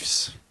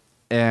beliefs.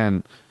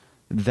 And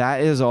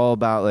that is all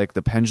about, like,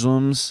 the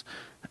pendulums,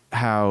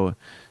 how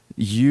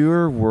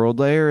your world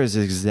layer is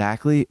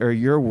exactly, or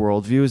your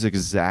worldview is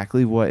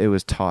exactly what it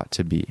was taught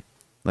to be,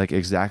 like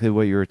exactly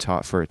what you were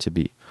taught for it to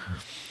be.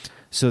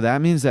 So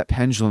that means that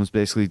pendulums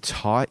basically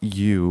taught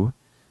you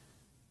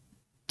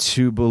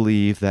to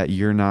believe that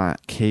you're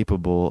not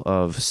capable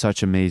of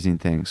such amazing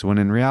things, when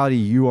in reality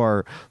you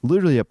are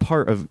literally a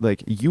part of,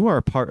 like, you are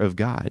a part of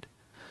God.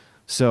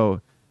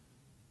 So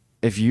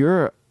if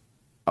you're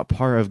a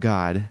part of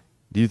God,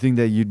 do you think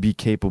that you'd be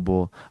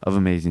capable of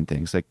amazing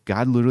things? Like,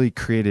 God literally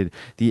created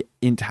the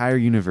entire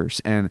universe.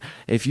 And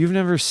if you've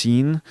never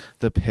seen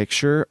the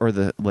picture or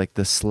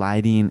the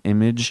sliding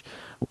image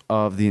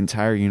of the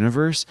entire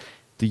universe,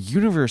 the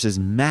universe is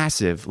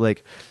massive,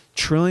 like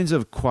trillions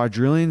of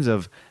quadrillions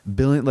of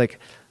billion, like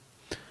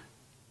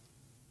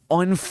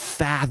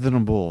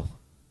unfathomable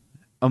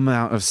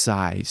amount of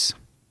size.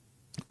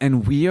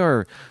 And we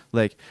are,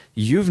 like,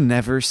 you've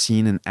never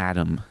seen an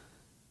atom.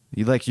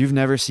 You've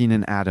never seen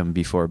an atom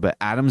before, but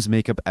atoms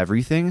make up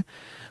everything.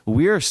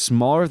 We are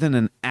smaller than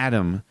an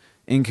atom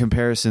in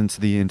comparison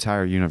to the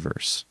entire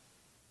universe.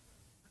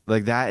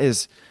 Like, that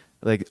is,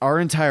 like, our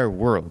entire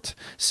world.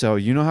 So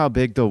you know how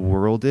big the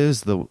world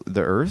is, the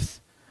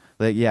Earth?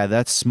 Like, yeah,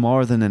 that's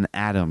smaller than an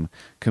atom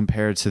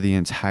compared to the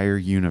entire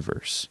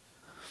universe.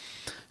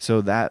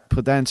 So that,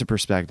 put that into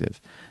perspective.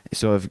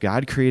 So if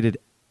God created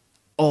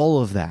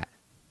all of that,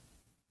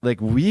 like,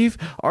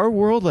 our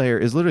world layer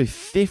is literally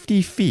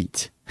 50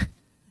 feet.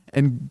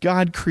 And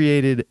God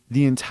created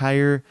the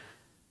entire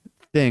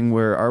thing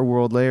where our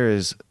world layer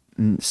is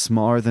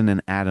smaller than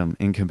an atom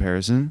in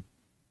comparison.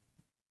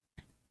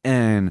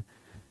 And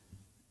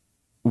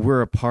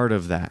we're a part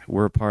of that.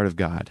 We're a part of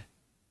God.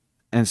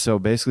 And so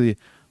basically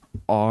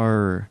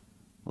our,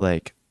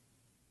 like,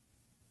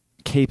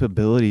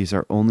 capabilities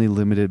are only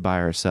limited by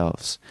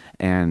ourselves.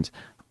 And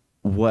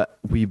what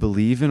we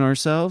believe in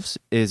ourselves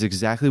is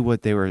exactly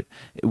what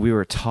we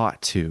were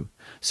taught to.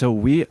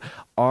 So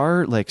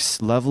our, like,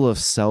 level of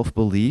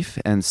self-belief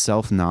and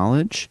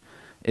self-knowledge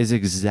is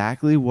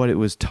exactly what it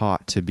was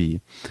taught to be.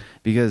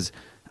 Because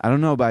I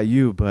don't know about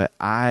you, but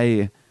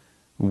I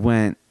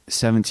went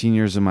 17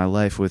 years of my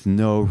life with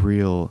no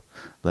real,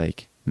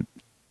 like,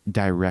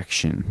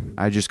 direction.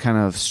 I just kind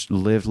of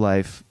lived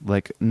life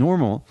like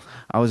normal.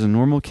 I was a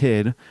normal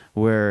kid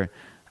where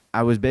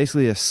I was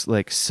basically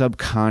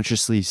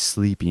subconsciously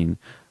sleeping.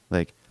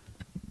 Like,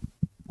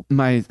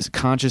 my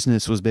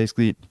consciousness was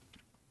basically,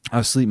 I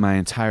was asleep my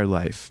entire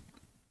life,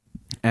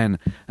 and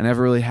I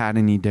never really had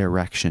any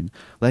direction.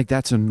 Like,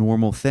 that's a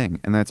normal thing,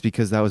 and that's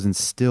because that was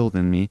instilled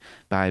in me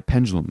by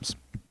pendulums.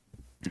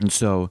 And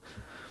so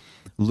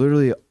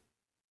literally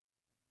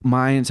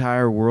my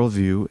entire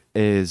worldview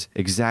is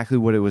exactly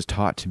what it was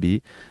taught to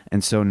be.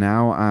 And so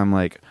now I'm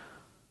like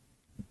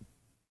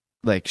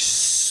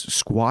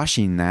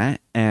squashing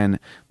that and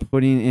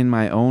putting in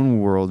my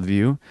own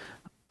worldview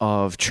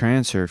of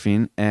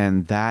Transurfing,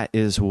 and that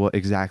is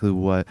exactly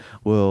what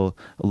will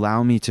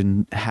allow me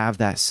to have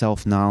that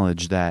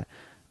self-knowledge that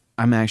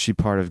I'm actually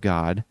part of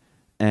God,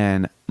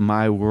 and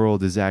my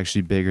world is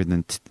actually bigger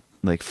than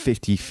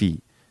 50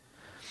 feet.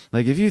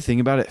 Like, if you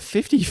think about it,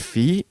 50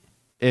 feet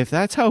if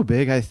that's how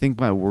big I think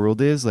my world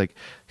is, like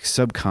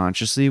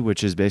subconsciously,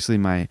 which is basically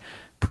my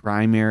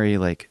primary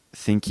like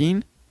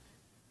thinking,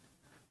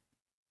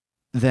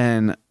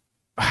 then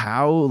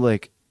how,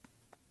 like,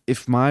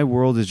 if my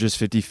world is just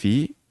 50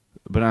 feet,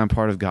 but I'm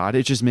part of God,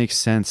 it just makes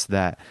sense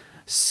that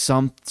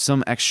some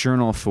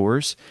external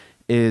force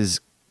is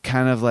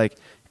kind of like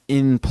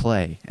in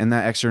play, and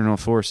that external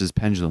force is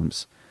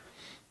pendulums.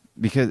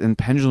 And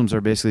pendulums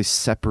are basically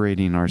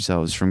separating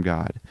ourselves from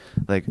God.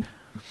 Like,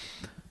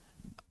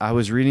 I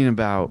was reading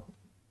about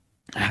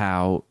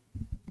how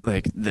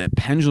like the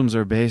pendulums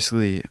are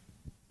basically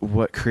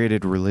what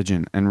created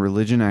religion, and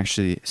religion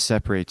actually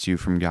separates you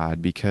from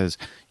God because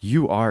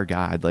you are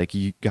God. Like,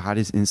 God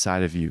is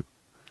inside of you.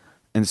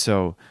 And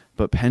so,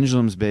 but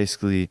pendulums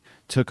basically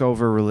took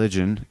over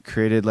religion,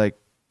 created like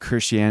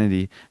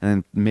Christianity, and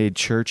then made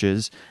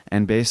churches,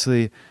 and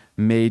basically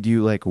made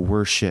you like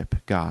worship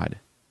God.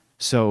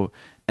 So,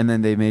 and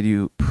then they made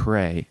you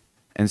pray.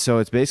 And so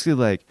it's basically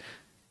like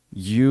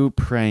you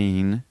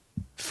praying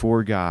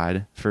for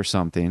God for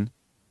something,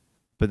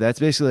 but that's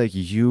basically like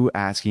you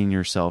asking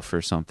yourself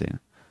for something.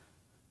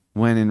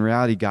 When in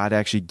reality, God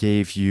actually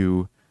gave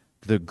you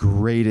the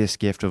greatest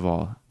gift of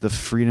all, the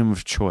freedom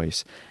of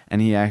choice.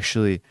 And he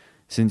actually,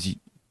 since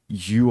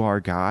you are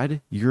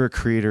God, you're a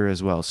creator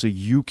as well. So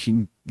you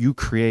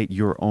create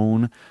your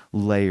own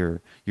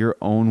layer, your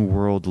own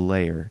world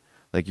layer,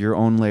 like your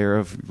own layer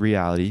of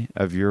reality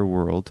of your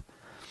world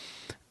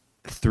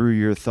through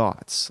your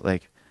thoughts.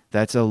 Like,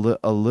 that's a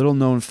little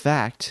known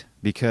fact,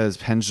 because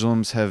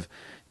pendulums have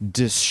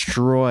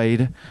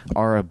destroyed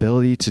our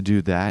ability to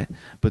do that,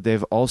 but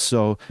they've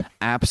also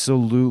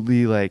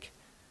absolutely like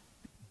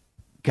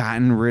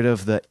gotten rid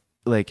of the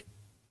like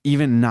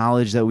even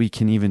knowledge that we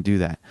can even do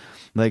that.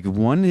 Like,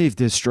 one, they've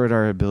destroyed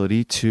our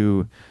ability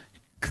to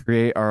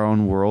create our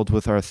own world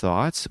with our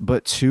thoughts,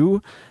 but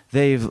two,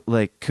 they've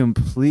like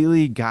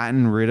completely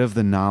gotten rid of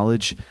the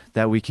knowledge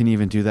that we can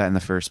even do that in the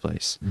first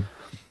place.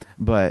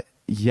 But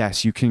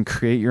yes, you can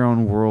create your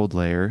own world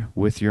layer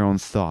with your own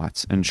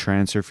thoughts, and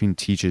Transurfing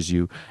teaches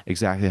you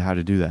exactly how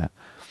to do that.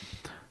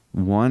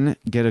 One,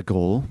 get a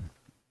goal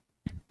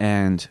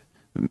and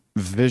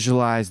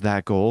visualize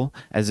that goal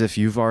as if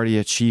you've already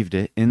achieved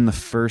it in the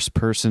first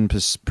person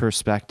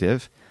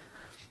perspective,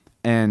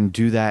 and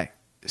do that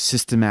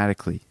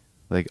systematically,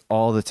 like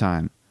all the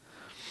time.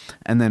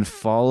 And then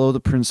follow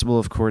the principle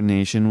of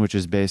coordination, which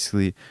is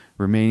basically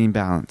remaining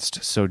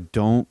balanced. So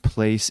don't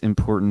place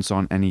importance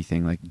on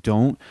anything. Like,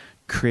 don't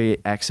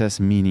create excess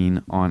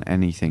meaning on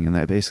anything. And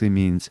that basically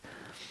means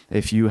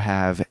if you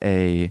have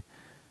a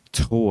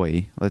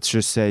toy, let's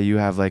just say you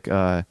have like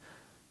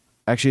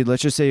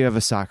let's just say you have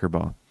a soccer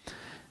ball.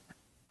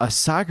 A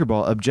soccer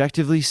ball,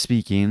 objectively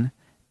speaking,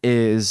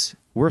 is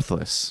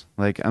worthless.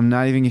 Like, I'm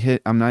not even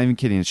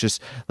kidding. It's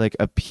just like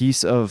a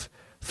piece of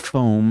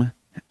foam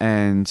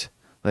and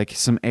like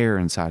some air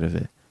inside of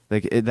it.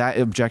 Like, that,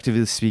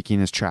 objectively speaking,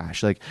 is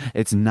trash. Like,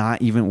 it's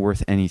not even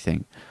worth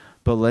anything.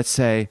 But let's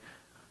say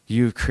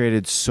you've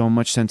created so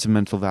much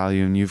sentimental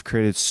value, and you've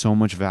created so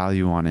much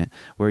value on it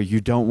where you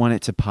don't want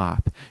it to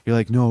pop. You're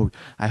like, no,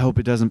 I hope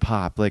it doesn't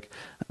pop. Like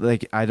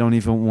I don't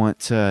even want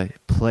to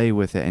play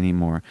with it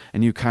anymore.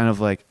 And you kind of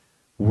like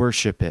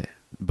worship it,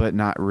 but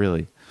not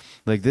really.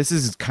 Like, this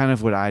is kind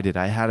of what I did.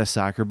 I had a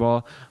soccer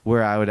ball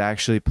where I would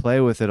actually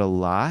play with it a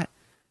lot.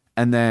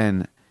 And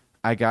then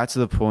I got to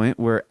the point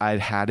where I'd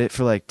had it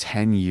for like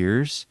 10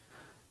 years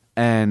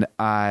and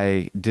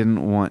I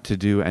didn't want to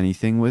do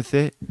anything with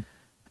it.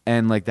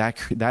 And like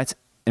that's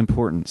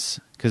importance,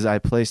 because I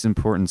placed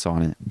importance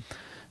on it.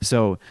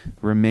 So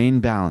remain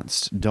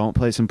balanced. Don't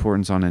place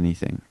importance on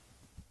anything,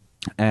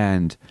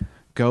 and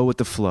go with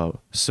the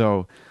flow.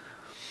 So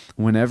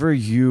whenever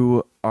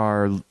you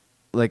are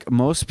like,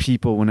 most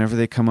people, whenever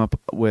they come up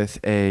with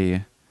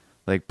a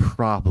like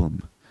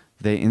problem,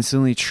 they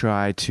instantly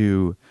try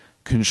to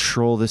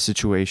control the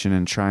situation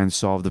and try and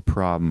solve the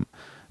problem.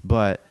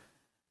 But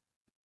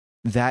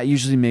that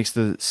usually makes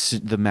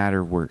the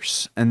matter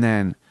worse. And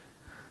then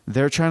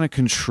they're trying to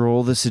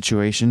control the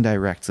situation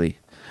directly.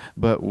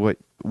 But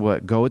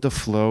what go with the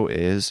flow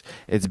is,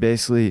 it's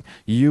basically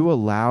you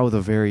allow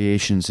the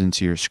variations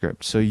into your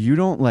script. So you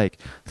don't like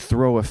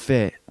throw a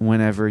fit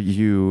whenever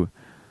you,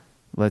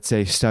 let's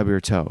say, stub your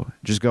toe.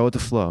 Just go with the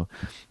flow.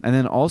 And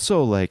then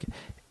also, like,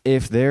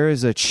 if there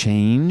is a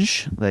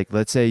change, like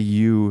let's say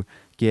you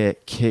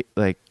get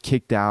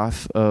kicked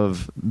off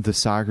of the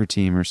soccer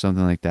team or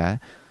something like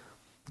that,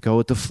 go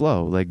with the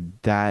flow. Like,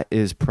 that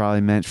is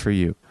probably meant for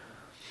you.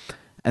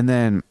 And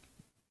then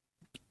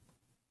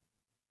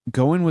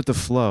going with the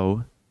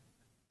flow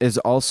is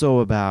also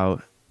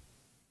about,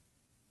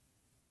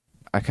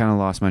 I kind of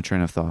lost my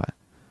train of thought,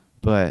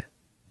 but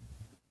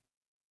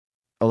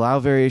allow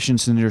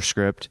variations in your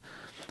script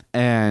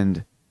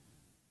and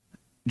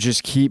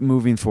just keep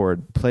moving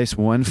forward. Place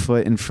one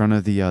foot in front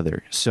of the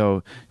other.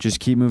 So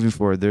just keep moving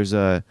forward. There's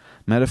a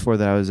metaphor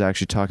that I was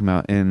actually talking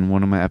about in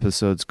one of my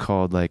episodes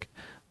called like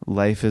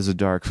life is a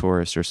dark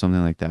forest or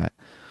something like that.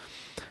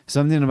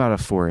 Something about a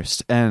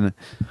forest. And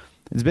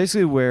It's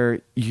basically where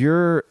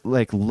your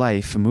like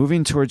life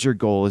moving towards your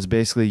goal is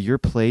basically you're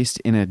placed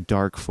in a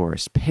dark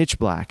forest, pitch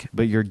black,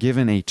 but you're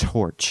given a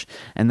torch,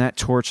 and that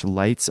torch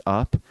lights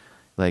up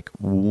like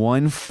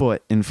 1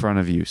 foot in front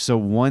of you. So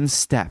 1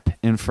 step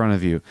in front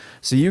of you.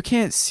 So you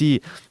can't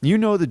see, you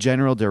know the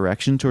general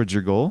direction towards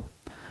your goal,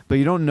 but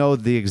you don't know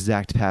the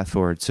exact path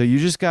forward. So you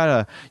just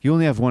you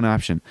only have one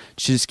option.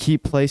 Just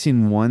keep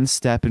placing 1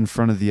 step in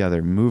front of the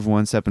other. Move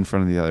 1 step in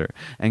front of the other.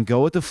 And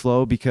go with the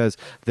flow, because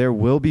there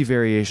will be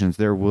variations.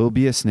 There will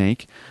be a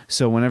snake.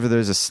 So whenever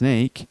there's a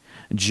snake,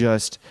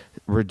 just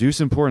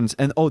reduce importance.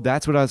 And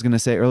that's what I was going to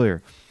say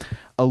earlier.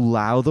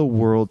 Allow the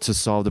world to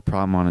solve the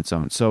problem on its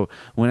own. So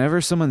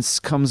whenever someone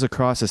comes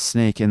across a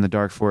snake in the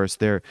dark forest,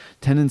 their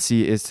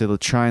tendency is to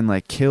try and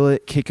like kill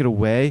it, kick it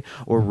away,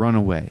 or run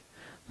away.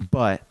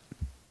 But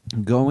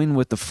going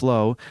with the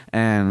flow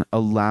and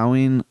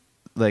allowing,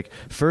 like,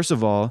 first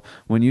of all,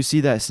 when you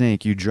see that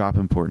snake, you drop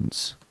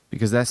importance,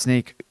 because that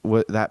snake,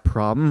 that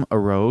problem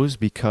arose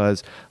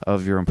because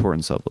of your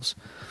importance levels.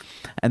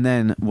 And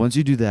then once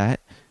you do that,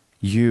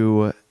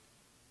 you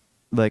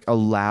like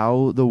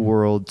allow the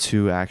world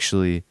to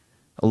actually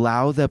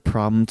allow that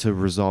problem to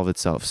resolve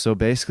itself. So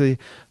basically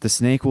the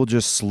snake will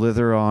just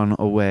slither on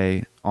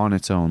away on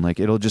its own. Like,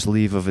 it'll just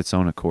leave of its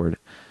own accord.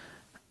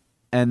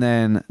 And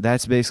then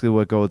that's basically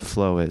what go with the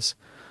flow is.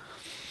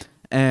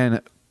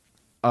 And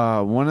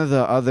one of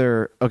the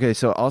other,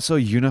 so also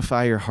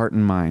unify your heart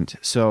and mind.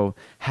 So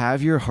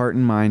have your heart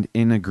and mind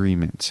in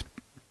agreement.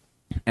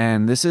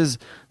 And this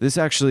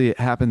actually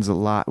happens a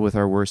lot with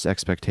our worst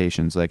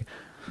expectations. Like,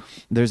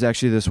 there's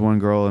actually this one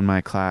girl in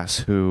my class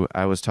who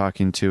I was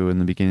talking to in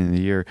the beginning of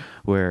the year,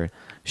 where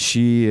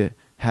she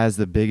has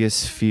the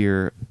biggest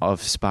fear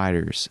of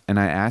spiders. And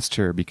I asked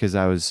her, because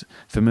I was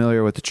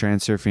familiar with the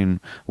Transurfing,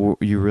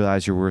 you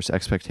realize your worst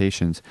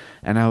expectations.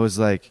 And I was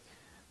like,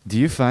 do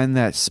you find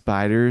that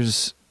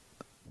spiders,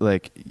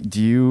 like,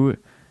 do you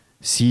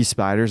see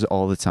spiders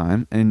all the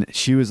time? And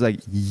she was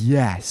like,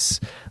 yes.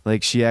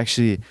 Like, she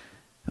actually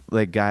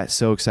like got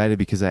so excited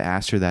because I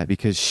asked her that,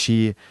 because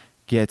she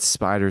gets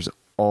spiders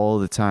all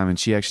the time. And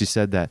she actually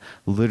said that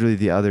literally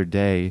the other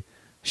day,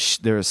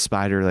 there was a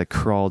spider like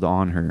crawled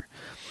on her.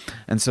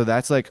 And so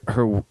that's like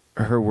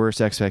her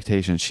worst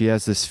expectation. She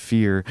has this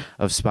fear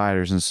of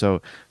spiders. And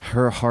so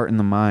her heart and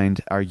the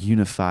mind are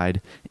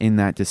unified in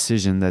that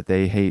decision that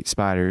they hate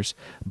spiders.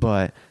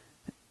 But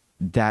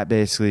that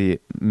basically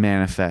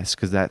manifests,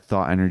 because that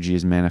thought energy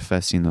is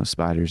manifesting those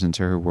spiders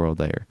into her world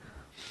layer.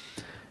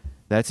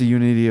 That's a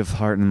unity of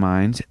heart and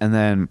mind. And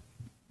then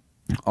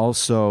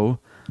also,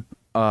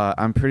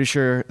 I'm pretty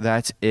sure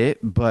that's it,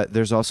 but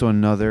there's also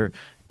another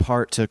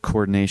part to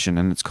coordination,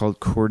 and it's called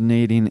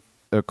coordination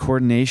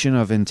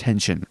of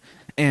intention.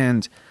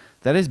 And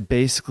that is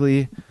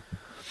basically,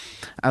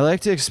 I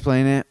like to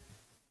explain it.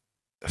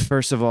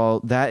 First of all,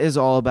 that is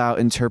all about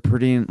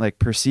interpreting, like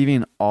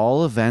perceiving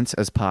all events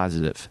as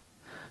positive.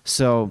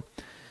 So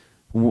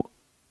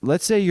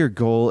let's say your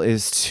goal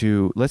is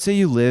let's say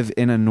you live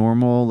in a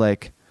normal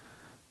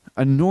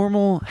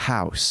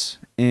house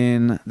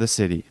in the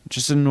city,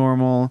 just a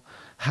normal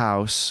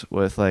house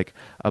with like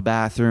a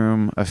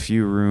bathroom, a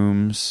few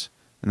rooms,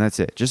 and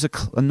that's it. Just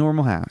a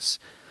normal house.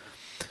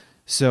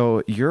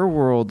 So your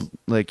world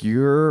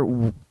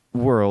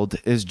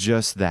is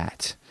just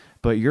that,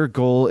 but your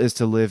goal is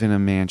to live in a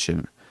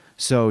mansion.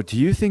 So do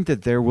you think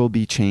that there will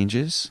be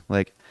changes?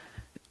 Like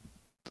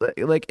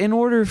in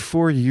order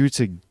for you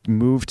to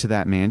move to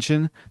that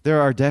mansion, there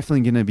are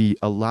definitely going to be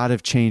a lot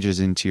of changes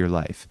into your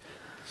life.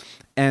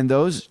 And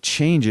those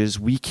changes,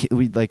 we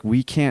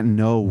can't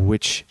know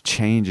which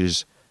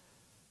changes,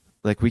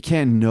 like we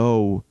can't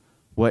know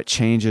what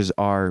changes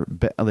are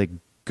like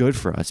good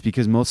for us,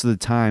 because most of the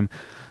time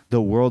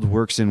the world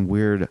works in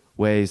weird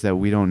ways that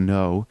we don't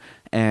know.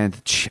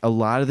 And a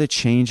lot of the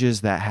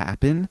changes that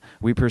happen,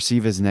 we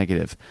perceive as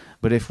negative.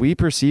 But if we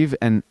perceive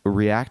and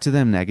react to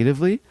them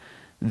negatively,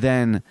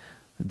 then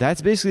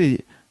that's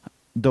basically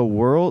the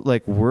world,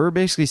 like we're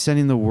basically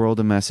sending the world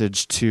a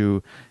message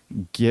to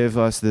give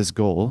us this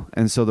goal.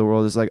 And so the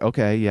world is like,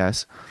 okay,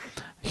 yes,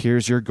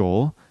 here's your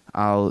goal.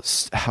 I'll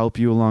help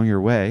you along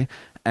your way.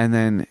 And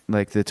then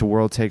like the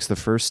world takes the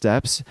first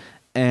steps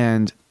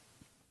and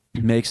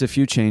makes a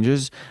few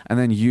changes, and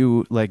then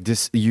you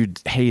you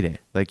hate it.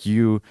 Like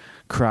you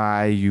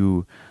cry,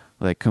 you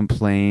like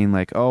complain,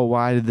 like, oh,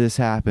 why did this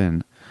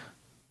happen?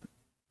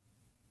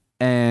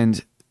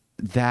 And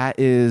that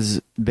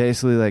is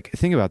basically like,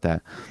 think about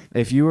that.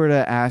 If you were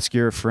to ask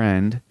your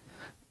friend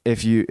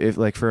if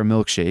like for a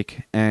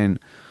milkshake, and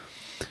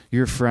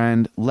your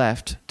friend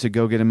left to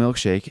go get a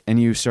milkshake and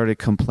you started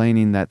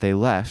complaining that they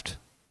left,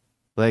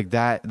 like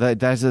that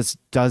just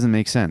doesn't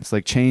make sense.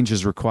 Like change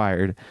is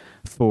required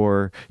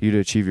for you to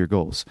achieve your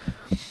goals.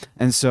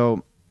 And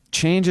so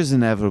change is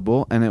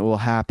inevitable, and it will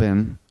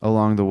happen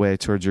along the way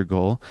towards your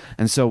goal.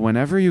 And so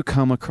whenever you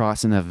come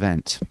across an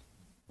event,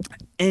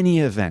 any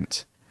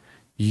event,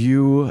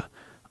 you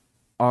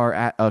are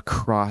at a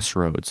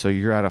crossroad. So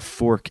you're at a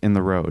fork in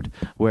the road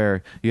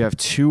where you have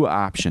two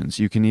options.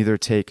 You can either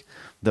take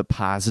the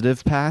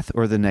positive path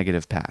or the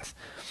negative path.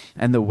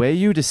 And the way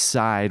you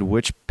decide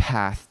which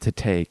path to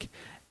take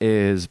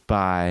is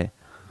by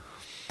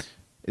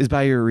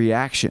your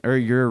reaction, or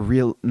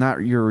not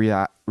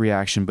your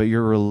reaction, but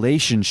your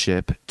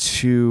relationship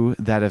to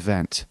that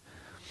event.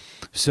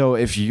 So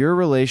if your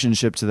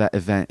relationship to that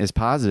event is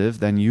positive,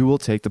 then you will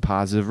take the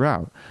positive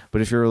route. But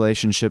if your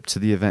relationship to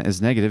the event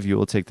is negative, you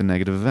will take the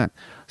negative event.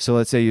 So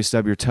let's say you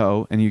stub your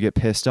toe and you get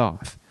pissed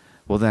off.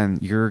 Well, then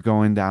you're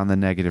going down the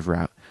negative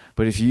route.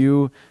 But if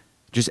you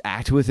just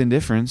act with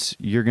indifference,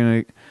 you're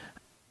going to,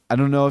 I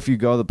don't know if you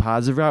go the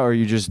positive route or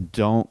you just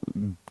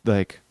don't,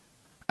 like,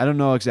 I don't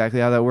know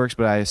exactly how that works,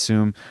 but I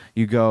assume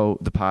you go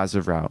the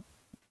positive route.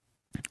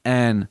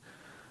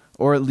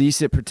 Or at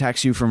least it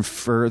protects you from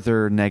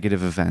further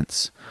negative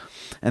events.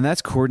 And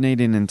that's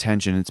coordinating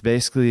intention. It's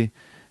basically,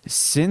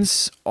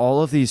 since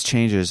all of these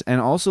changes, and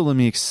also let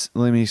me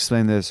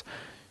explain this.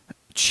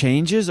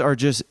 Changes are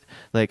just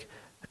like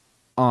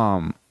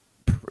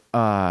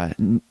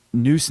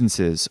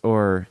nuisances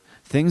or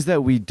things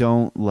that we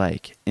don't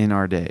like in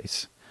our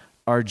days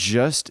are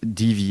just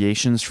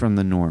deviations from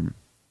the norm.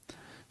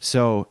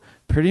 So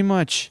pretty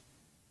much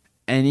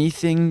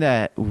anything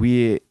that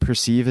we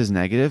perceive as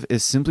negative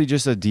is simply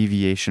just a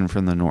deviation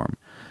from the norm.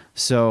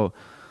 So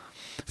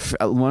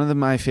one of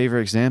my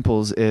favorite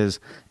examples is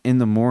in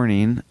the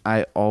morning,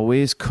 I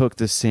always cook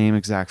the same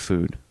exact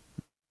food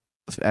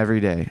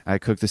every day. I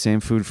cook the same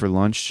food for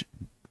lunch,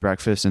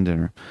 breakfast, and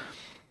dinner.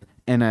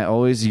 And I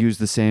always use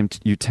the same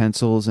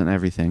utensils and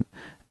everything.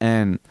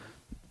 And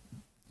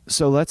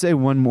so let's say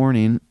one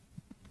morning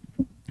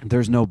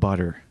there's no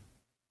butter.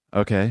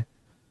 Okay?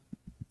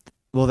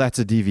 Well, that's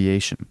a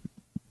deviation.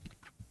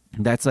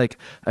 That's like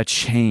a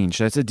change.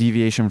 That's a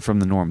deviation from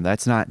the norm.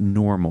 That's not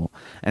normal.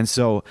 And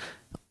so,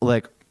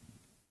 like,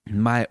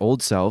 my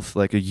old self,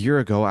 like a year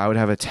ago, I would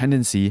have a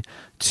tendency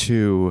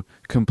to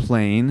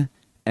complain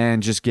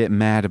and just get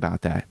mad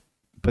about that.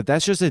 But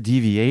that's just a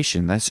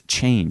deviation. That's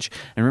change.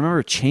 And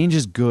remember, change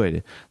is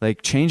good.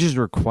 Like, change is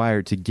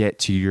required to get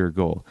to your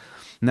goal.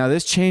 Now,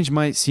 this change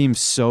might seem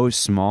so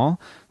small,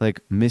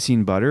 like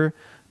missing butter,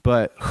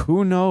 but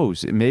who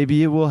knows?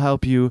 Maybe it will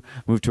help you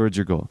move towards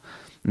your goal.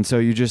 And so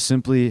you just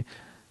simply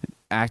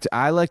act.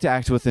 I like to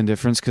act with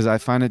indifference because I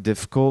find it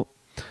difficult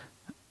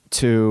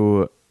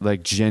to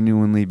like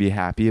genuinely be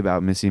happy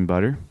about missing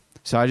butter.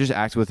 So I just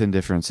act with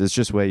indifference. It's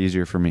just way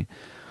easier for me.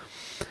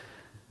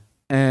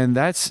 And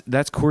that's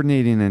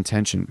coordinating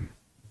intention.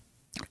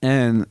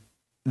 And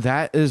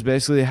that is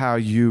basically how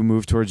you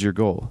move towards your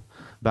goal,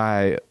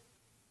 by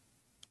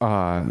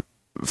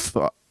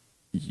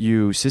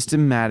you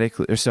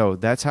systematically, so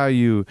that's how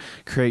you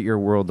create your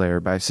world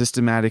layer, by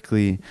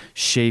systematically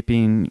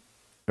shaping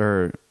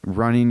or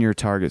running your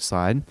target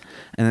slide,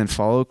 and then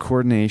follow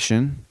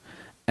coordination.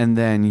 And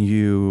then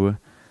you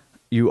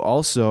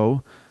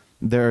also,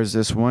 there's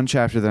this one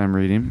chapter that I'm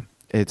reading.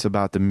 It's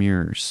about the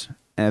mirrors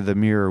and the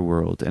mirror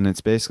world. And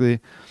it's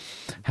basically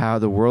how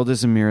the world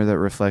is a mirror that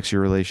reflects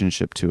your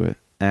relationship to it.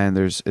 And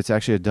it's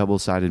actually a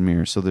double-sided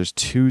mirror. So there's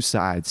two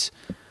sides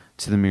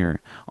to the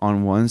mirror.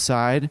 On one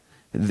side,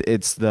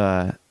 it's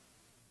the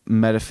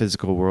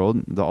metaphysical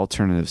world, the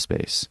alternative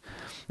space.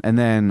 And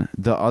then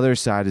the other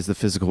side is the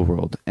physical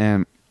world.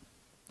 And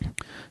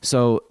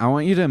so I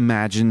want you to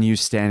imagine you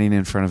standing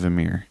in front of a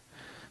mirror.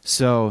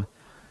 So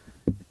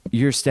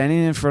you're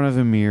standing in front of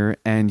a mirror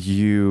and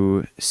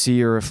you see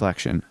your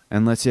reflection.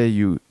 And let's say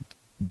you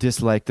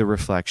dislike the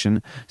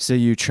reflection. So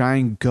you try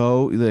and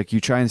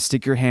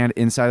stick your hand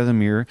inside of the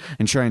mirror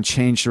and try and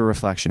change the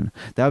reflection.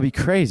 That would be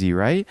crazy,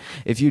 right?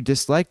 If you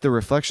dislike the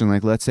reflection,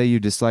 like let's say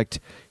you disliked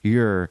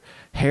your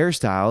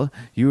hairstyle,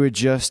 you would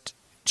just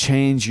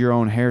change your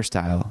own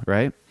hairstyle,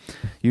 right?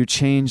 You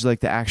change like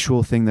the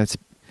actual thing that's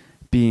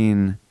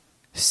being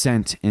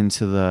sent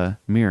into the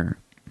mirror.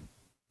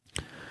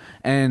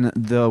 And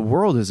the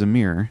world is a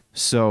mirror.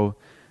 So,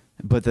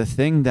 but the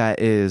thing that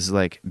is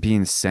like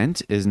being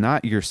sent is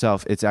not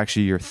yourself. It's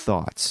actually your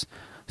thoughts.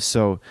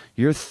 So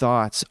your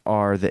thoughts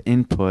are the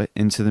input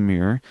into the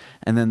mirror,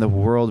 and then the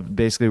world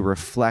basically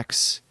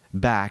reflects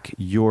back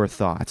your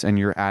thoughts and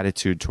your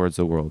attitude towards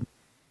the world.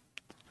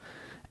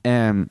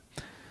 And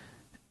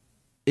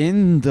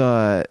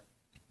where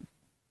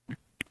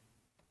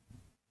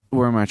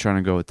am I trying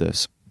to go with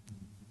this?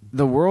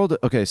 The world,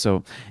 okay,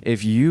 so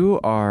if you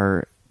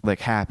are like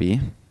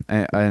happy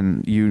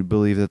and you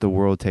believe that the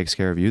world takes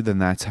care of you, then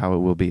that's how it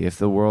will be.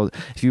 If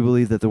you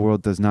believe that the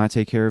world does not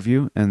take care of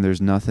you and there's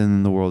nothing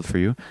in the world for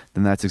you,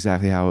 then that's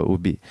exactly how it will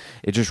be.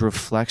 It just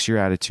reflects your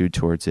attitude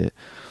towards it.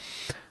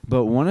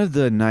 But one of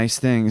the nice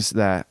things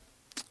that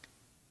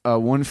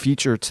one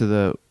feature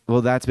to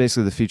that's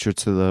basically the feature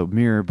to the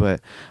mirror. But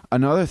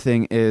another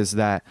thing is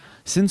that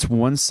since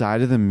one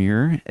side of the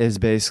mirror is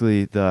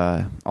basically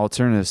the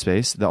alternative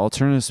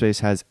space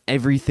has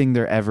everything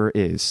there ever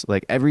is,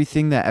 like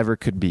everything that ever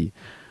could be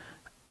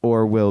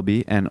or will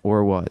be and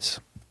or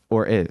was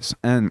or is.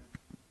 And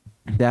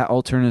that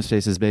alternative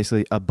space is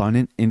basically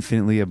abundant,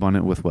 infinitely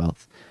abundant with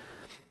wealth.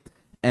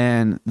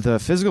 And the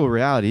physical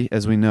reality,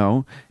 as we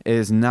know,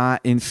 is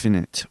not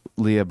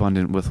infinitely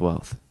abundant with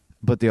wealth.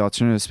 but the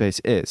alternative space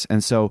is.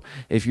 And so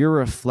if you're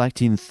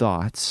reflecting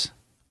thoughts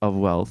of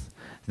wealth,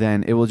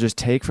 then it will just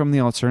take from the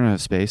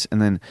alternative space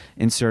and then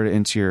insert it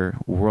into your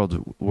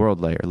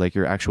world layer, like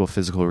your actual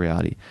physical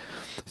reality.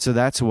 So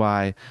that's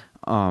why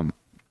a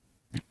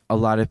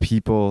lot of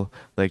people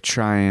like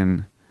try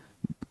and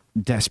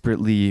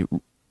desperately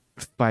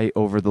fight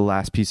over the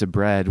last piece of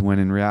bread, when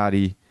in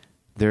reality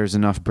there's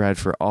enough bread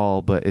for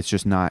all, but it's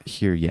just not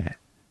here yet,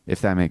 if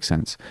that makes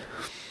sense.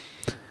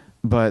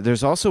 But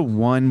there's also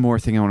one more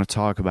thing I want to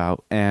talk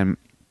about, and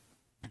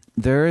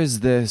there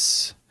is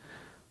this,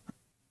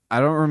 I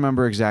don't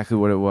remember exactly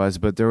what it was,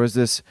 but there was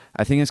this,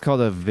 I think it's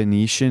called a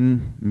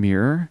Venetian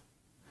mirror,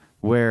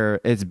 where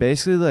it's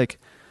basically like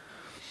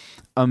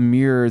a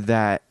mirror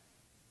that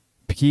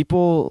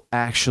people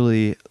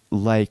actually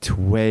liked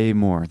way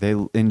more. They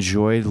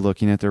enjoyed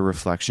looking at their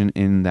reflection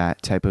in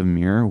that type of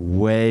mirror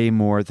way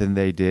more than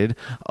they did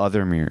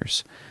other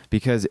mirrors,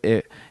 because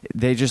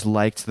they just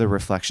liked the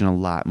reflection a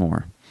lot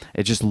more.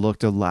 It just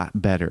looked a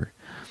lot better.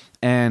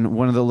 And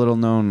one of the little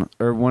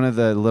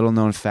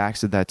known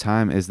facts at that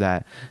time is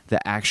that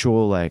the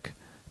actual like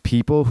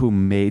people who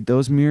made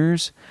those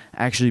mirrors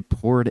actually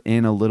poured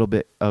in a little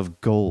bit of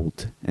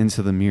gold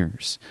into the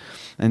mirrors.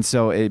 And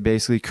so it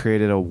basically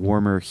created a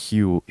warmer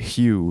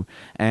hue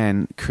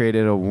and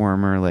created a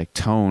warmer like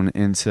tone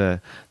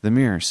into the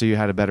mirror. So you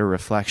had a better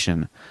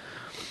reflection.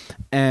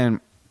 And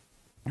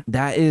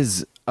that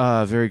is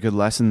a very good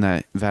lesson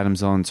that Vadim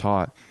Zeland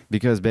taught,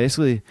 because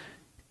basically,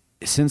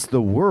 since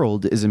the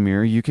world is a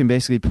mirror, you can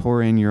basically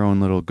pour in your own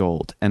little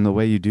gold. And the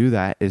way you do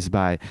that is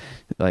by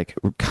like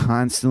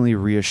constantly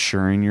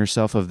reassuring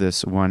yourself of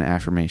this one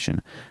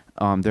affirmation.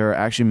 There are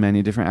actually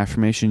many different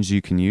affirmations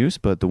you can use,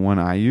 but the one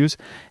I use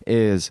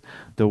is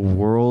my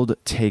world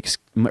takes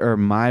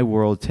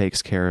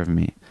care of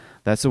me.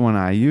 That's the one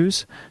I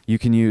use. You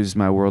can use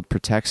my world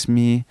protects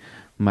me.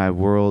 My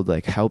world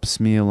like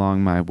helps me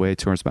along my way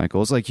towards my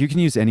goals. Like you can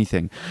use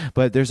anything,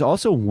 but there's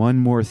also one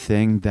more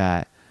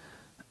that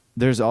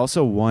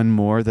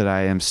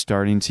I am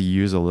starting to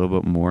use a little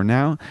bit more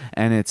now.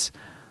 And it's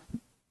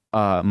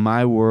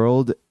my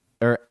world,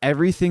 or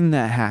everything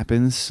that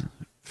happens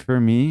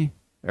for me,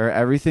 or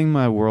everything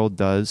my world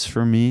does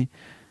for me,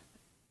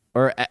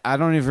 or I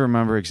don't even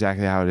remember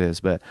exactly how it is,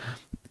 but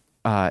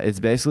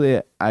it's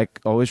basically, I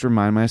always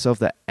remind myself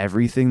that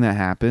everything that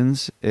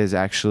happens is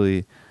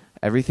actually,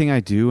 everything I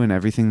do and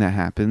everything that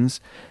happens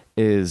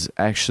is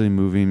actually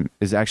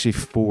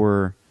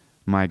for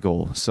my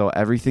goal. So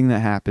everything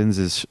that happens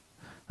is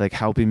like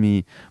helping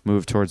me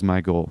move towards my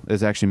goal,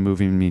 is actually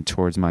moving me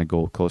towards my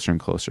goal closer and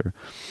closer.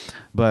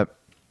 But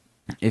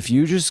if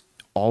you just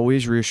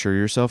always reassure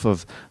yourself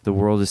of the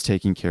world is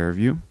taking care of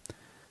you,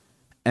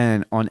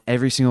 and on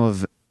every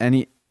single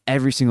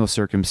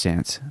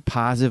circumstance,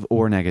 positive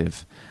or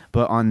negative,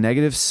 but on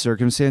negative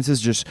circumstances,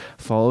 just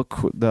follow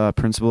the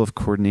principle of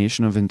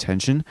coordination of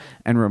intention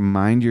and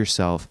remind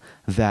yourself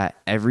that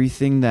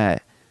everything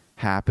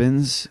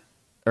happens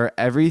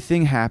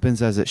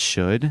as it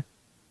should,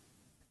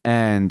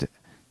 and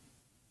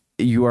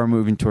you are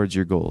moving towards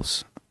your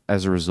goals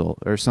as a result,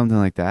 or something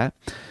like that.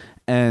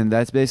 And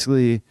that is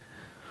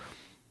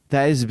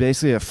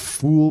basically a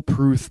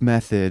foolproof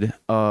method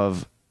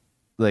of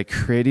like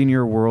creating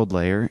your world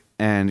layer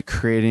and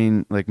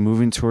creating like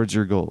moving towards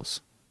your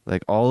goals,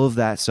 like all of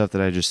that stuff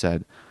that I just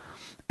said.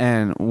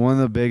 And one of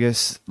the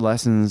biggest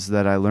lessons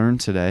that I learned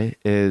today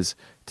is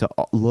to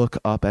look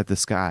up at the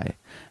sky.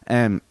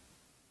 And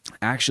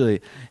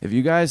actually, if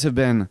you guys have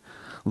been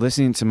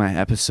listening to my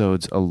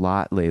episodes a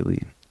lot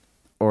lately,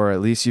 or at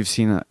least you've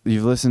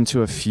listened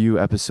to a few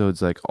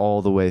episodes like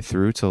all the way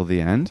through till the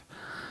end,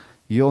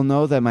 you'll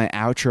know that my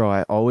outro,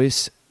 I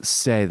always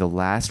say, the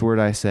last word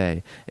I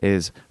say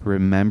is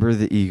remember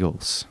the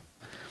Eagles.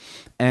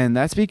 And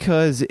that's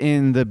because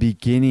in the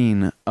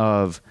beginning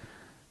of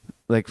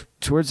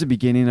towards the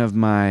beginning of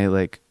my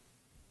like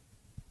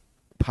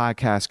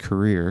podcast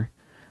career,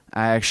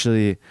 I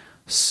actually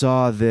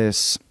saw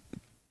this.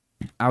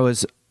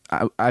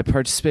 I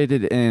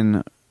participated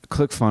in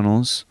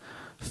ClickFunnels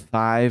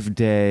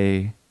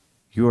 5-day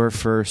Your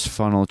First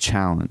Funnel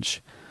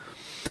Challenge.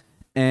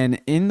 And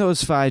in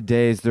those 5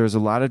 days, there was a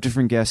lot of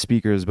different guest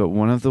speakers, but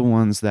one of the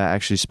ones that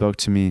actually spoke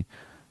to me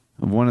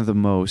one of the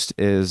most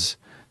is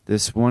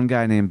this one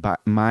guy named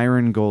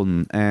Myron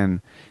Golden.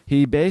 And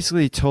he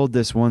basically told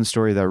this one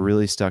story that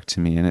really stuck to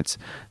me. And it's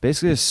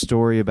basically a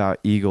story about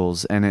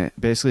eagles. And it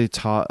basically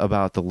taught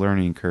about the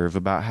learning curve,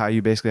 about how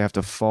you basically have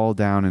to fall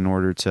down in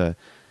order to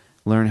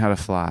learn how to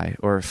fly,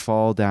 or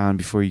fall down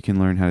before you can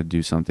learn how to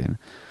do something.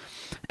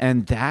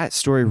 And that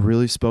story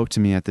really spoke to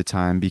me at the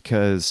time,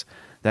 because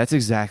that's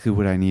exactly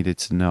what I needed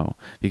to know,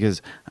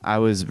 because I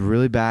was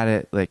really bad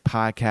at like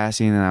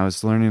podcasting, and I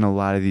was learning a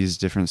lot of these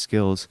different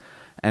skills.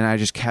 And I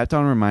just kept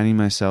on reminding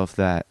myself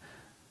that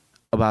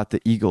about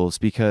the eagles,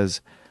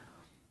 because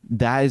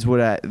that is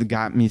what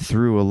got me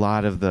through a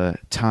lot of the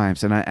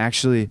times. And I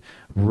actually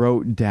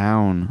wrote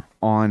down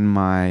on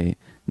my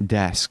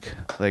desk,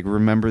 like,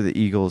 remember the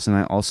eagles. And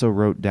I also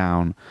wrote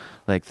down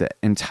like the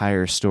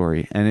entire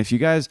story. And if you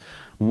guys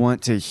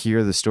want to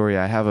hear the story,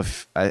 I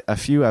have a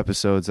few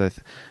episodes.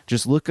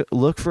 Just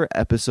look for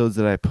episodes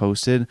that I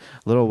posted a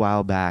little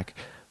while back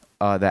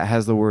that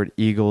has the word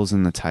Eagles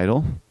in the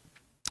title.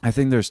 I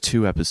think there's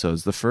 2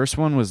 episodes. The first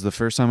one was the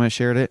first time I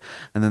shared it,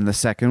 and then the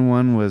second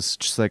one was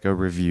just like a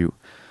review.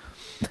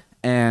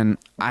 And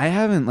I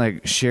haven't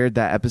like shared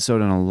that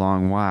episode in a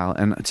long while.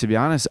 And to be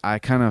honest, I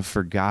kind of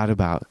forgot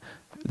about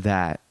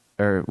that,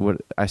 or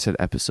what I said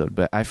episode,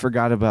 but I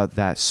forgot about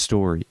that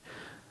story.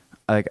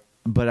 Like,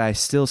 but I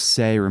still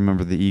say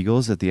 "Remember the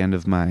Eagles" at the end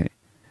of my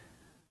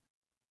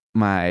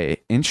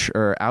intro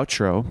or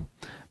outro.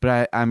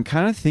 But I'm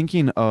kind of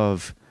thinking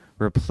of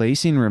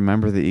replacing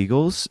 "Remember the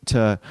Eagles"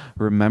 to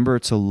 "Remember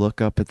to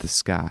Look Up at the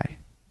Sky,"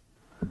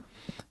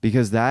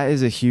 because that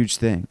is a huge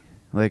thing.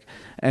 Like,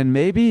 and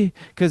maybe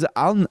because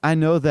I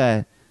know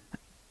that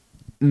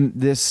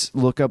this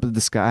look up at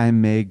the sky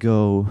may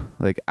go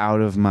like out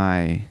of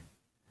my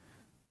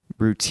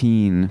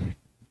routine,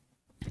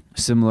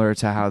 similar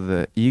to how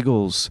the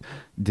Eagles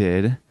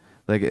did.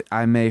 Like,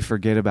 I may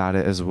forget about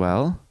it as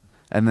well,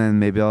 and then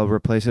maybe I'll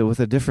replace it with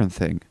a different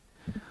thing.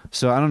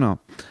 So I don't know.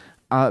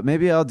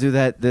 Maybe I'll do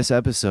that this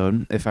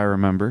episode if I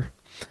remember.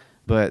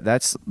 But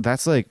that's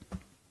like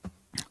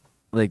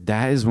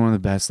that is one of the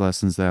best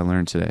lessons that I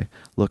learned today.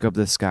 Look up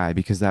the sky,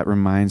 because that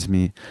reminds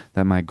me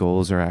that my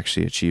goals are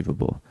actually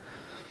achievable.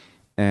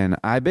 And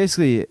I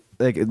basically,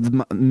 like,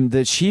 the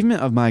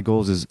achievement of my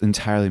goals is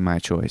entirely my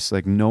choice.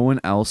 Like, no one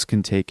else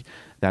can take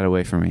that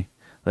away from me.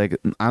 Like,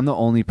 I'm the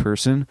only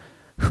person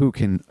who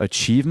can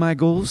achieve my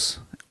goals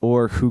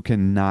or who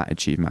can not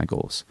achieve my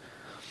goals.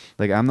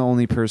 Like, I'm the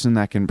only person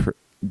that can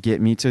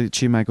get me to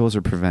achieve my goals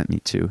or prevent me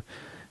to.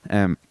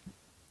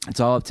 It's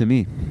all up to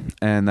me.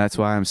 And that's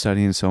why I'm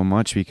studying so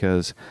much,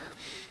 because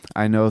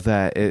I know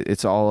that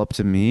it's all up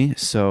to me.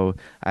 So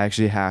I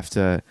actually have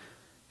to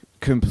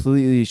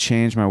completely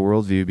change my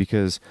worldview,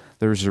 because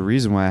there's a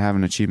reason why I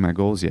haven't achieved my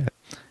goals yet.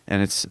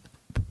 And it's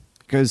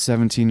because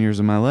 17 years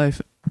of my life,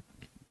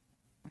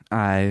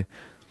 I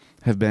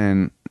have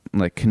been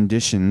like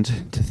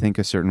conditioned to think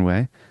a certain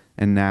way.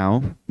 And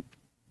now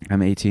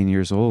I'm 18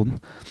 years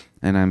old,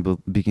 and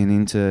I'm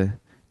beginning to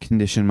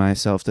condition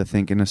myself to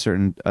think in a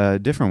certain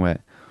different way.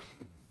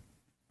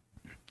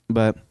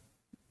 But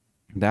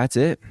that's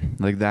it.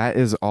 Like, that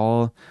is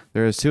all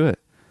there is to it.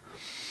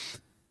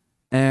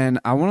 And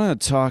I want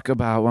to talk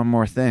about one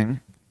more thing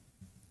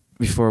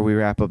before we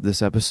wrap up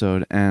this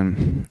episode.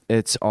 And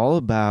it's all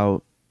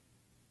about,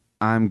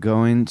 I'm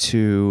going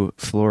to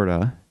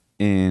Florida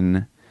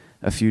in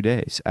a few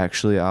days.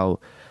 Actually, I'll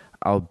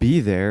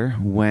be there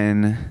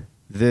when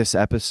this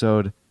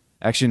episode...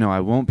 Actually, no,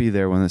 I won't be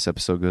there when this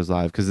episode goes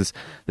live, because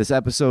this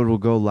episode will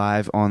go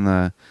live on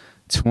the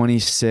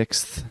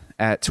 26th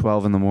at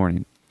 12 in the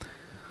morning.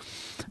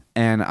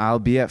 And I'll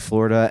be at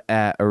Florida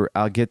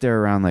I'll get there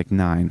around like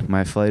 9.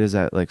 My flight is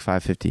at like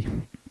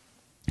 5:50.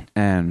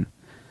 And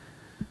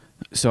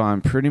so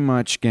I'm pretty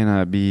much going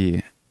to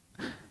be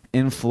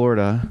in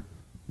Florida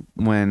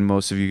when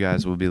most of you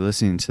guys will be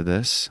listening to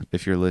this,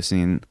 if you're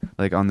listening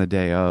like on the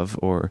day of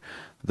or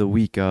the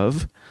week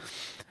of.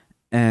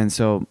 And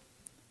so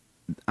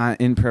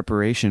in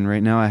preparation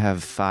right now, I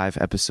have 5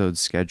 episodes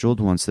scheduled.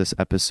 Once this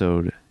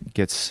episode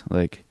gets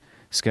like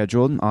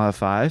scheduled, I'll have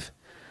 5.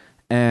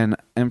 And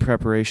in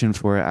preparation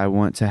for it, I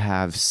want to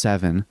have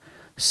 7.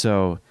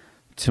 So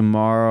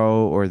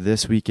tomorrow or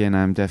this weekend,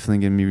 I'm definitely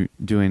going to be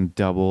doing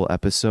double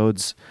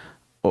episodes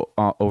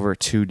over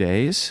 2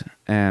 days.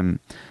 And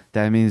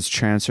that means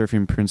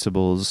Transurfing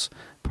Principles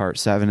Part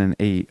 7 and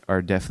 8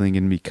 are definitely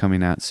going to be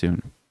coming out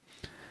soon.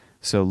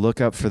 So look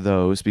up for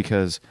those,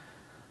 because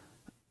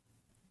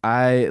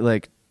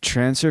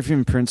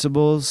Transurfing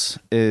Principles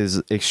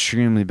is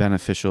extremely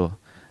beneficial,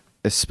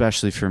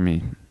 especially for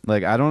me.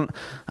 Like, I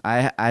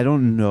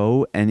don't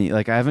know any,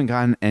 like, I haven't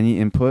gotten any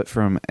input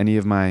from any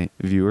of my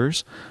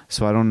viewers,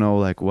 so I don't know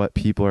like what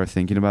people are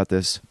thinking about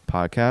this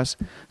podcast.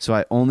 So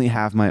I only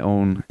have my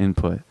own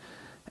input.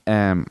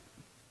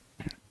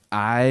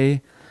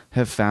 I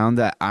have found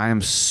that I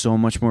am so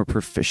much more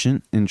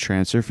proficient in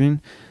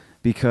transurfing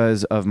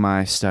because of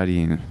my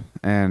studying.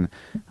 And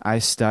I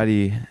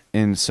study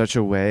in such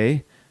a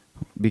way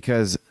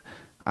because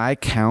I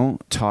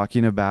count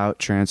talking about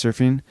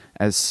transurfing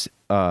as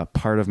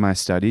part of my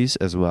studies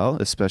as well,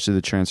 especially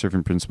the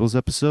Transurfing Principles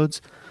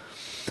episodes,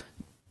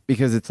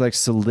 because it's like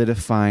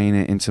solidifying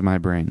it into my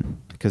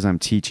brain because I'm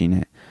teaching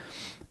it.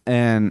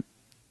 And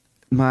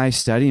my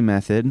study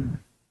method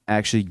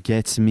actually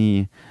gets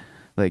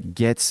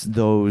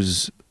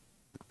those,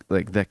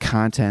 like, the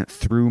content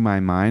through my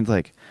mind,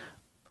 like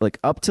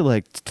up to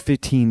like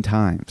 15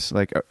 times,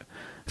 like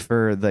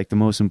for like the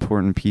most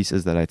important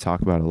pieces that I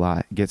talk about a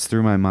lot. It gets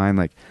through my mind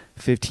like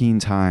 15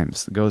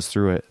 times, goes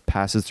through it,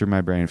 passes through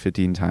my brain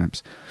 15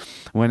 times.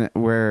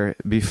 Where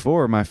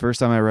before, my first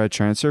time I read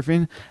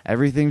Transurfing,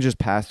 everything just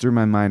passed through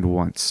my mind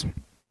once,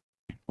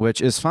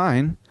 which is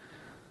fine.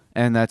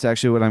 And that's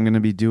actually what I'm going to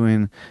be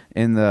doing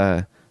in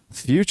the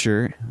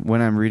future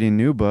when I'm reading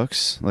new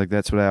books. Like,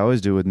 that's what I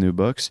always do with new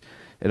books.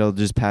 It'll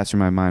just pass through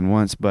my mind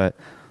once. But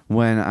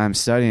when I'm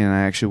studying and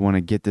I actually want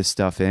to get this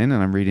stuff in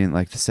and I'm reading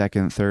like the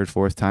second, third,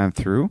 fourth time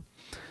through,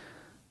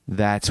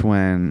 that's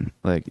when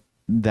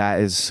that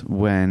is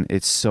when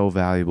it's so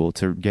valuable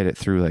to get it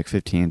through like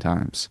 15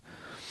 times.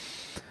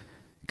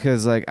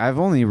 Because like I've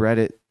only read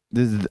it.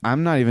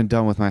 I'm not even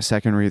done with my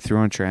second read through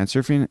on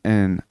Transurfing,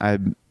 and I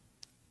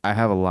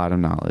have a lot of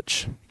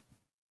knowledge.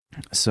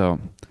 So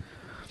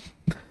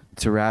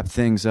to wrap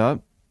things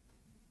up,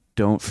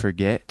 don't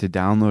forget to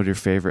download your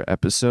favorite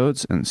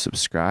episodes and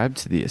subscribe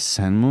to the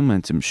Ascend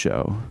Momentum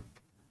Show.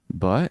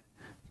 But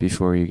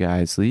before you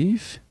guys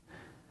leave,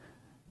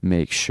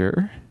 make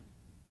sure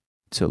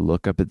to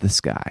look up at the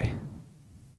sky.